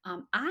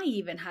 I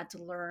even had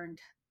to learn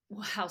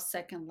how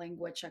second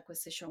language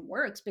acquisition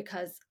works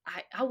because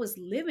I was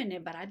living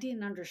it, but I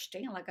didn't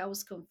understand. Like I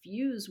was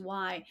confused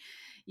why,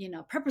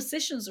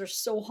 prepositions are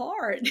so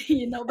hard,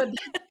 but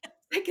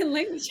second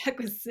language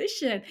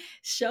acquisition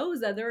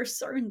shows that there are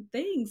certain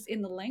things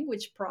in the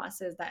language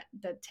process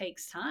that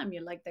takes time.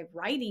 You're like the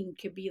writing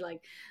could be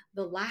like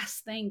the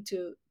last thing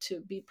to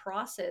be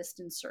processed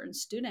in certain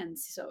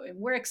students. So and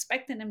we're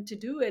expecting them to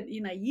do it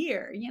in a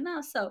year,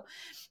 So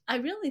I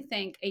really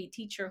think a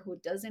teacher who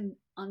doesn't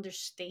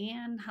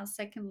understand how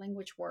second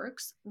language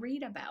works,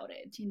 read about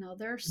it.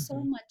 There's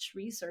so Mhm. much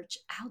research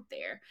out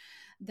there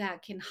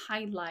that can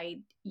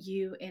highlight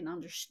you in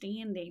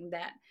understanding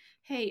that,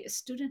 hey, a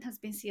student has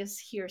been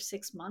here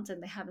 6 months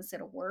and they haven't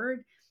said a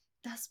word.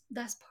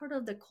 That's part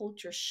of the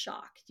culture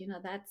shock.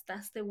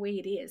 That's the way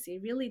it is.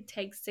 It really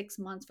takes 6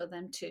 months for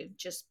them to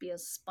just be a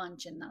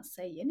sponge and not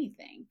say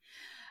anything.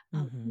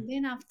 Mhm. And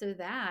then after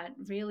that,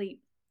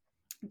 really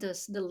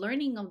the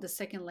learning of the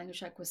second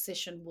language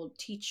acquisition will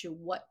teach you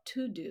what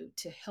to do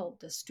to help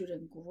the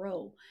student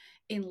grow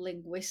in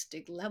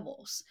linguistic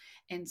levels.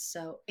 And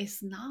so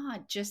it's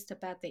not just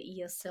about the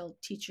ESL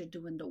teacher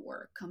doing the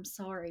work. I'm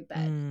sorry,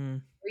 but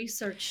Mm.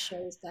 research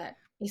shows that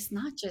it's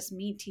not just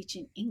me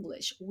teaching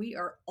English. We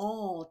are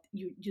all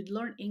you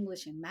learn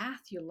English in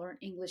math, you learn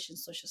English in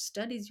social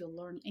studies, you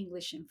learn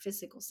English in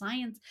physical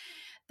science.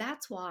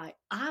 That's why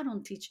I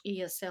don't teach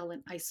ESL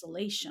in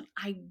isolation.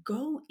 I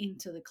go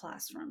into the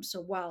classroom.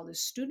 So while the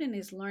student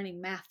is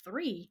learning math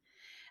 3,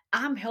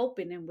 I'm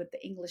helping him with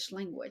the English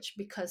language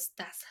because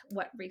that's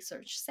what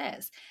research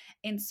says.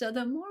 And so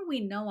the more we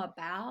know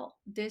about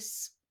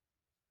this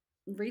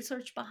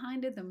research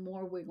behind it, the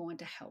more we're going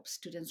to help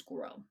students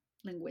grow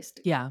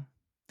linguistically. Yeah.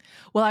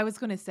 Well, I was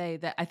gonna say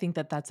that I think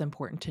that that's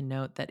important to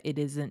note that it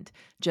isn't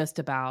just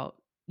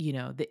about,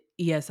 the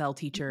ESL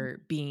Mhm,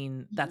 teacher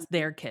being that's mhm.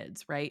 their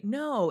kids, right?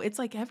 No, it's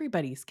like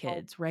everybody's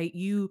Oh, kids, right?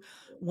 You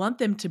want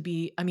them to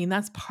be I mean,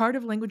 that's part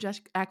of language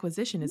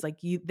acquisition is like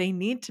they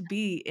need to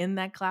be in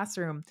that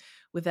classroom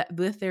with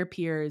their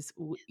peers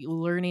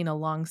learning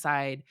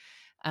alongside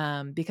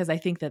because I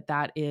think that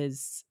that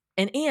is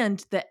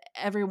and that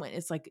everyone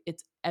it's like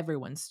it's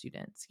everyone's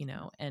students,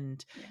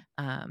 and yeah,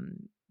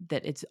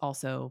 that it's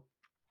also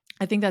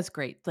I think that's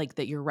great, like,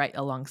 that you're right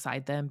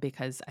alongside them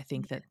because I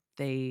think yeah. that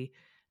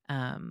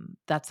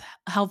that's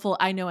helpful.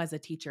 I know as a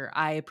teacher,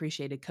 I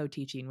appreciated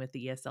co-teaching with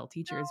the ESL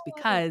teachers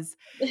Oh, I because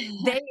love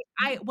they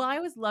I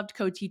always loved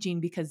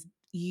co-teaching because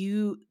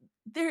you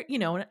there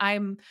and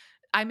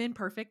I'm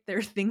imperfect. There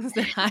are things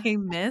that I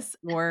miss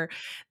or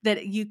that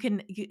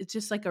it's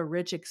just like a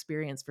rich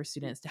experience for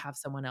it. students to have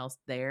someone else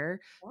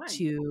there Right.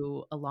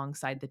 to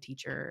alongside the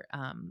teacher,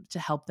 to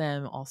help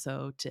them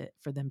also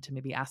for them to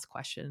maybe ask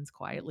questions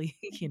quietly,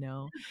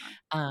 Yeah,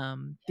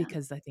 yeah.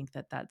 because I think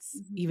that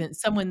that's Mhm. even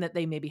someone that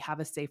they maybe have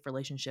a safe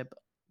relationship,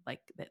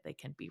 like, that they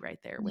can be right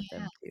there with Yes,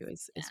 them too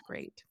is yes,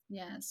 great.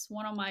 yes.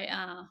 One of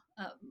my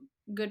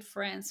good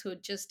friends who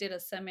just did a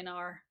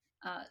seminar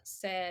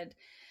said,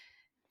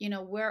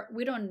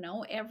 we don't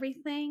know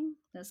everything.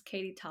 That's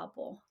Katie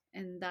Topple.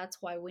 And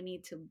that's why we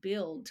need to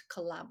build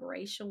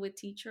collaboration with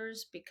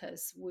teachers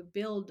because we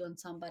build on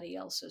somebody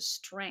else's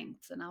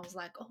strength. And I was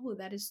like, oh,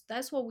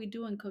 that's what we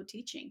do in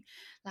co-teaching.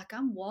 Like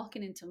I'm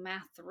walking into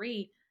math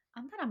three.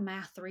 I'm not a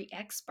math three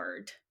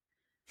expert.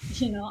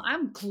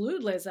 I'm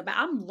clueless about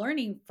I'm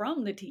learning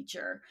from the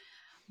teacher,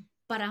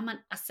 but I'm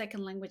a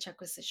second language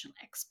acquisition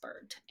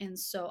expert. And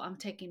so I'm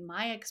taking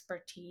my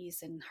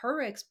expertise and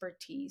her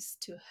expertise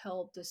to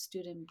help the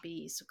student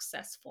be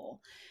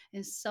successful.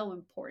 It's so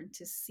important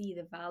to see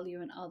the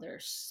value in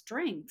others'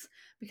 strengths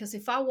because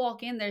if I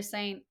walk in there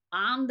saying,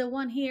 I'm the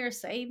one here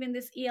saving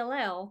this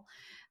ELL,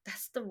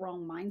 that's the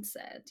wrong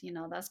mindset.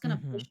 That's going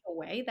to push Mhm.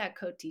 away that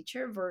co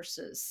teacher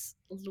versus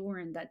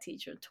luring that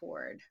teacher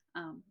toward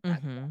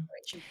that Mhm.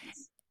 collaboration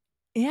piece.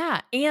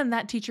 Yeah, and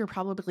that teacher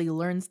probably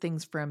learns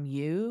things from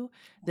you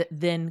that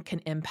then can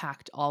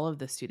impact all of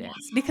the Yeah.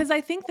 students. Because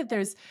I think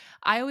that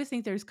I always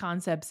think there's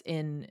concepts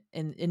in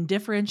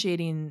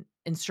differentiating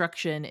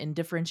instruction and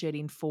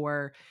differentiating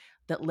for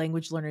that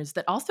language learners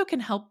that also can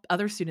help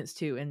other students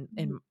too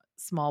in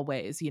small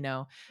ways,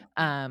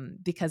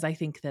 because I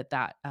think that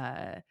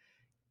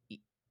y-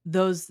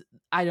 those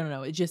I don't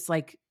know, it just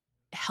like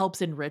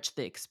helps enrich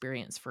the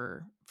experience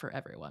for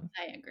everyone.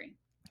 I agree.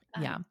 I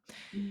Yeah.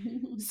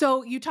 agree.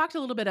 So you talked a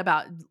little bit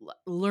about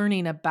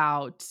learning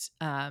about,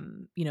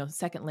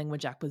 second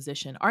language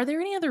acquisition. Are there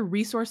any other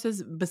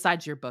resources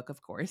besides your book,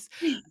 of course,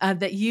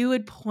 that you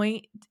would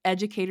point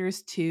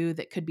educators to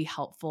that could be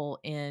helpful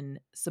in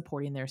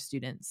supporting their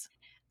students?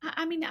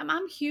 I mean,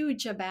 I'm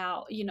huge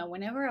about,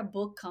 whenever a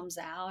book comes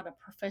out, a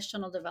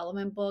professional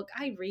development book,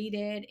 I read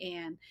it.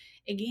 And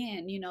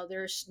again,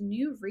 there's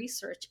new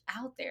research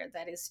out there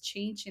that is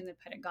changing the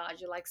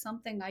pedagogy. Like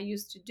something I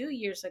used to do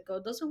years ago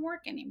doesn't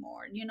work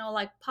anymore,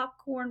 like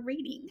popcorn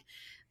reading.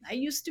 I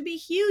used to be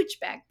huge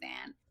back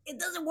then. It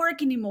doesn't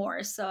work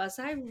anymore. So as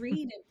I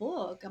read a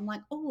book, I'm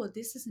like, oh,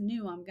 this is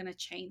new. I'm going to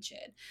change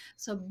it.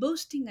 So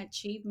Boosting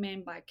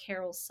Achievement by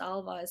Carol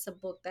Salva is a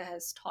book that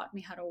has taught me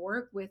how to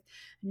work with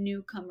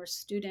newcomer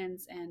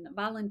students. And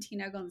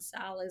Valentina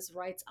Gonzalez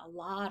writes a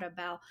lot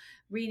about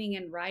reading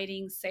and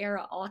writing.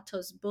 Sarah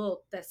Otto's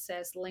book that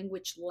says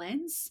Language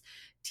Lens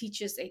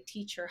teaches a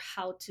teacher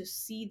how to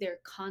see their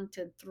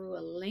content through a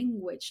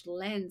language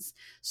lens.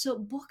 So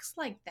books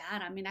like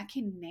that, I mean, I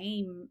can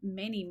name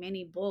many,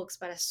 many books,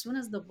 but as soon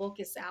as the book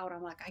is out,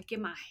 I'm like, I get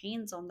my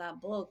hands on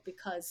that book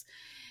because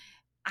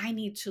I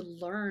need to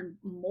learn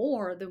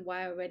more than what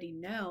I already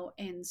know.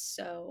 And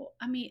so,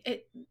 I mean,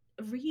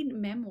 read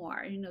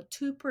memoir.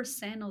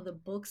 2% of the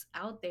books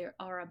out there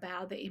are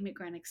about the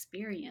immigrant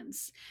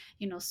experience.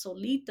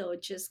 Solito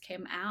just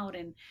came out,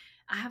 and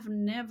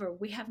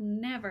we have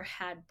never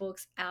had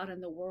books out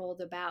in the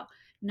world about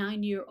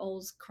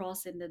 9-year-olds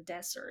crossing the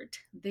desert.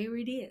 There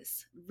it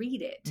is.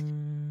 Read it.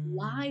 Mm,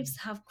 Lives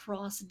have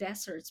crossed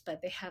deserts,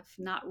 but they have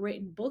not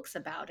written books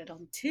about it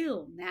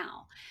until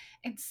now.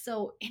 And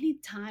so,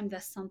 anytime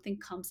that something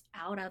comes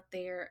out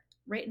there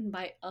written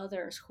by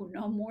others who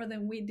know more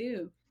than we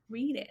do,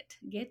 read it,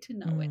 get to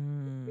know it,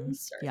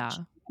 research.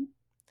 yeah.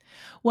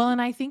 Well,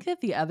 and I think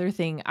that the other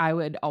thing I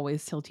would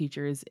always tell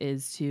teachers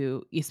is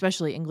to,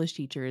 especially English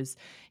teachers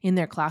in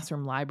their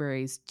classroom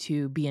libraries,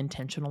 to be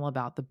intentional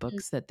about the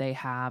Mm, books that they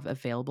have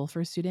available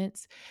for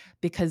students.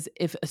 Because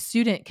if a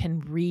student can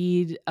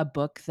read a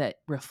book that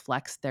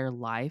reflects their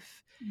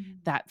life,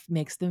 mm. that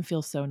makes them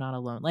feel so not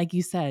alone. Like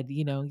you said,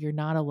 you're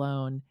not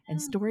alone,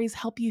 and Yeah, stories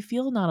help you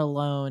feel not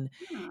alone.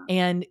 yeah.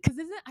 And because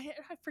isn't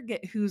I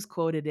forget whose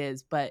quote it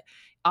is, but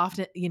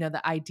often,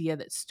 the idea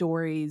that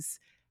stories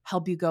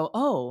help you go,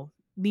 oh,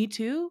 me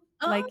too?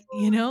 Like,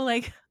 Oh,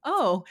 like,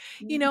 oh,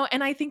 mhm.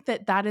 and I think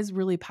that that is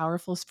really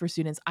powerful for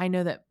students. I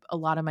know that a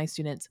lot of my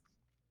students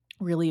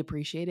really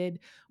appreciated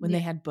when Yeah, they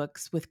had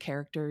books with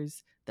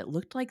characters that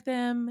looked like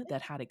them,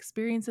 that had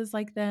experiences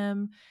like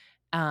them,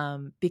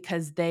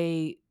 because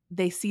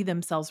they see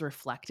themselves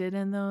reflected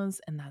in those.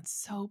 And that's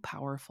so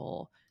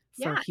powerful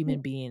for Yeah.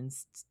 human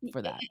beings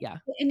for that. Yeah.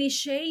 And it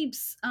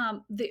shapes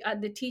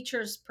the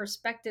teacher's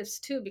perspectives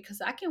too, because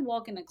I can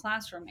walk in a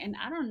classroom and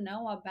I don't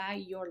know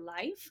about your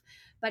life,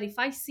 but if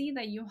I see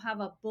that you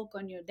have a book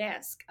on your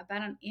desk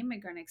about an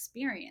immigrant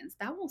experience,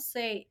 that will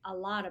say a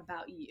lot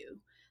about you.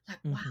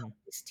 Like, wow, Hmm.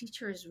 this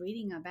teacher is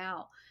reading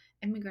about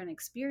immigrant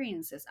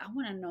experiences. I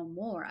want to know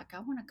more. Like, I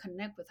want to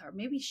connect with her.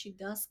 Maybe she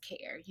does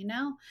care, you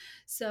know.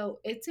 So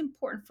it's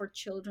important for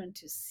children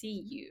to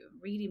see you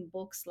reading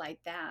books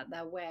like that.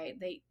 That way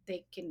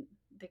they can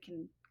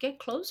get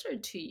closer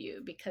to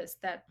you, because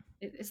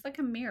it's like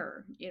a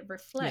mirror. It Yeah.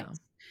 reflects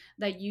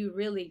that you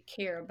really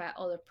care about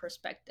other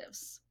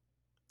perspectives.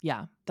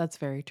 Yeah. That's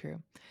very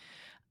true.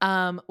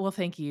 Well,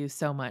 thank you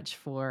so much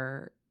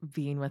for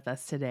being with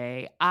us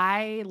today.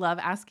 I love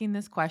asking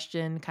this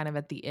question kind of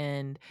at the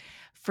end.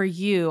 For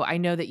you, I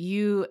know that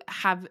you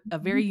have a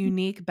very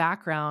unique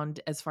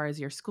background as far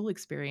as your school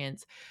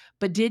experience,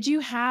 but did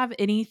you have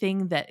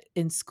anything that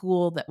in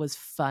school that was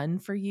fun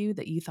for you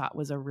that you thought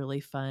was a really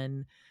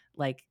fun,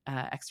 like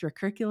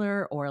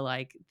extracurricular, or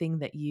like thing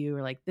that you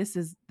were like, this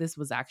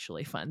was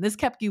actually fun. This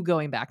kept you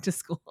going back to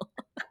school.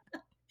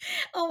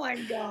 Oh my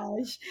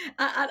gosh.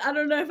 I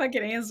don't know if I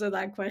can answer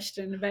that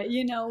question, but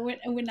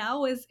when I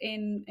was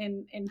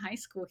in high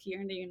school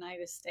here in the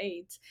United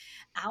States,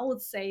 I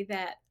would say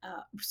that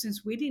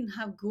since we didn't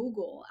have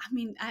Google, I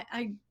mean,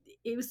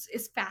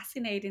 it's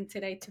fascinating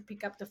today to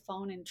pick up the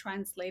phone and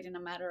translate in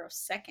a matter of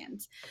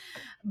seconds,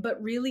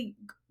 but really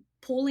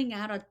pulling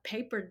out a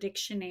paper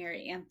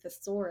dictionary and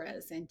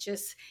thesaurus and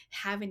just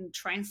having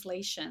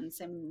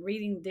translations and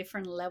reading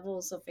different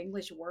levels of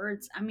English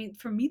words. I mean,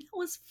 for me, that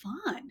was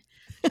fun.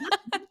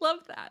 I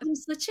love that. I'm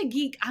such a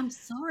geek. I'm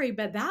sorry,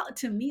 but that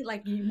to me,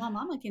 like my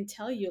mama can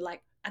tell you,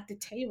 like at the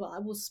table, I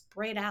will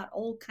spread out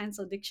all kinds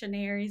of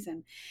dictionaries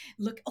and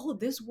look, oh,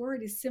 this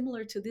word is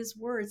similar to this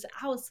word. So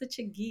I was such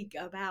a geek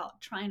about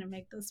trying to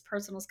make those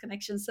personal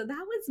connections. So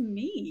that was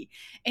me.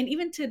 And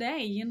even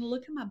today,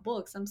 look at my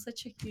books. I'm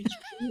such a huge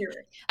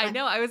reader. I Like,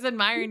 know, I was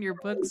admiring your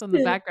books on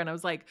the background. I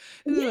was like,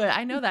 yeah, "Ooh,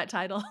 I know that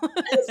title."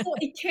 so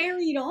it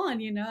carried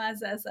on,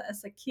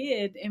 as a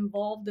kid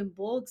involved in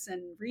books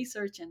and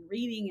research and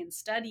reading and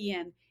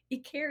studying.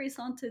 It carries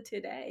on to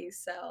today.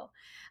 So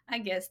I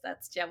guess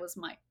that was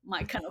my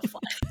kind of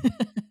fun.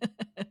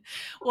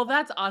 Well,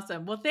 that's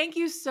awesome. Well, thank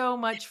you so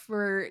much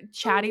for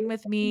chatting Oh,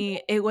 with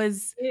me. It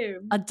was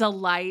you. a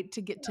delight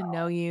to get to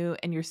know you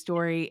and your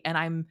story, and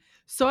I'm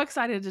so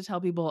excited to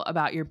tell people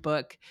about your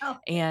book Oh,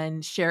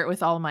 and share it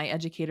with all of my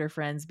educator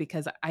friends,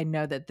 because I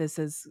know that this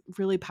is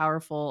really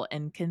powerful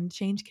and can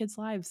change kids'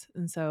 lives.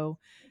 And so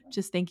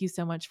just thank you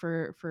so much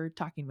for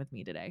talking with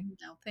me today.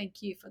 no,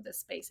 thank you for the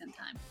space and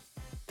time.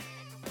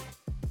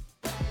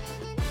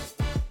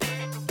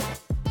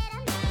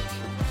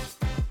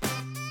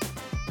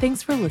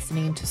 Thanks for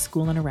listening to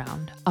School and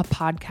Around, a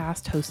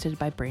podcast hosted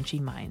by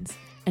Branching Minds.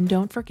 And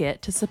don't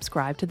forget to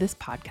subscribe to this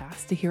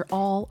podcast to hear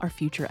all our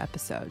future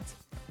episodes.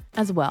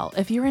 As well,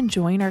 if you're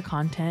enjoying our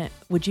content,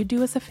 would you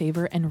do us a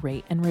favor and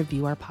rate and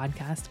review our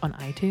podcast on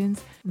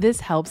iTunes? This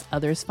helps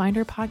others find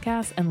our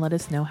podcast and let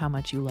us know how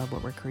much you love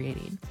what we're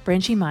creating.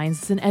 Branching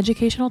Minds is an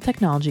educational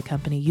technology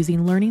company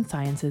using learning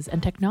sciences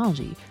and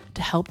technology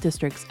to help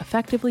districts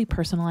effectively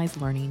personalize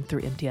learning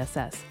through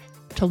MTSS.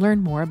 To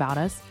learn more about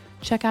us,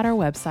 check out our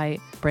website,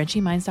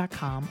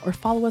 branchingminds.com, or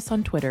follow us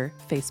on Twitter,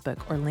 Facebook,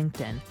 or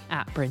LinkedIn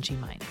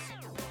 @BranchingMinds.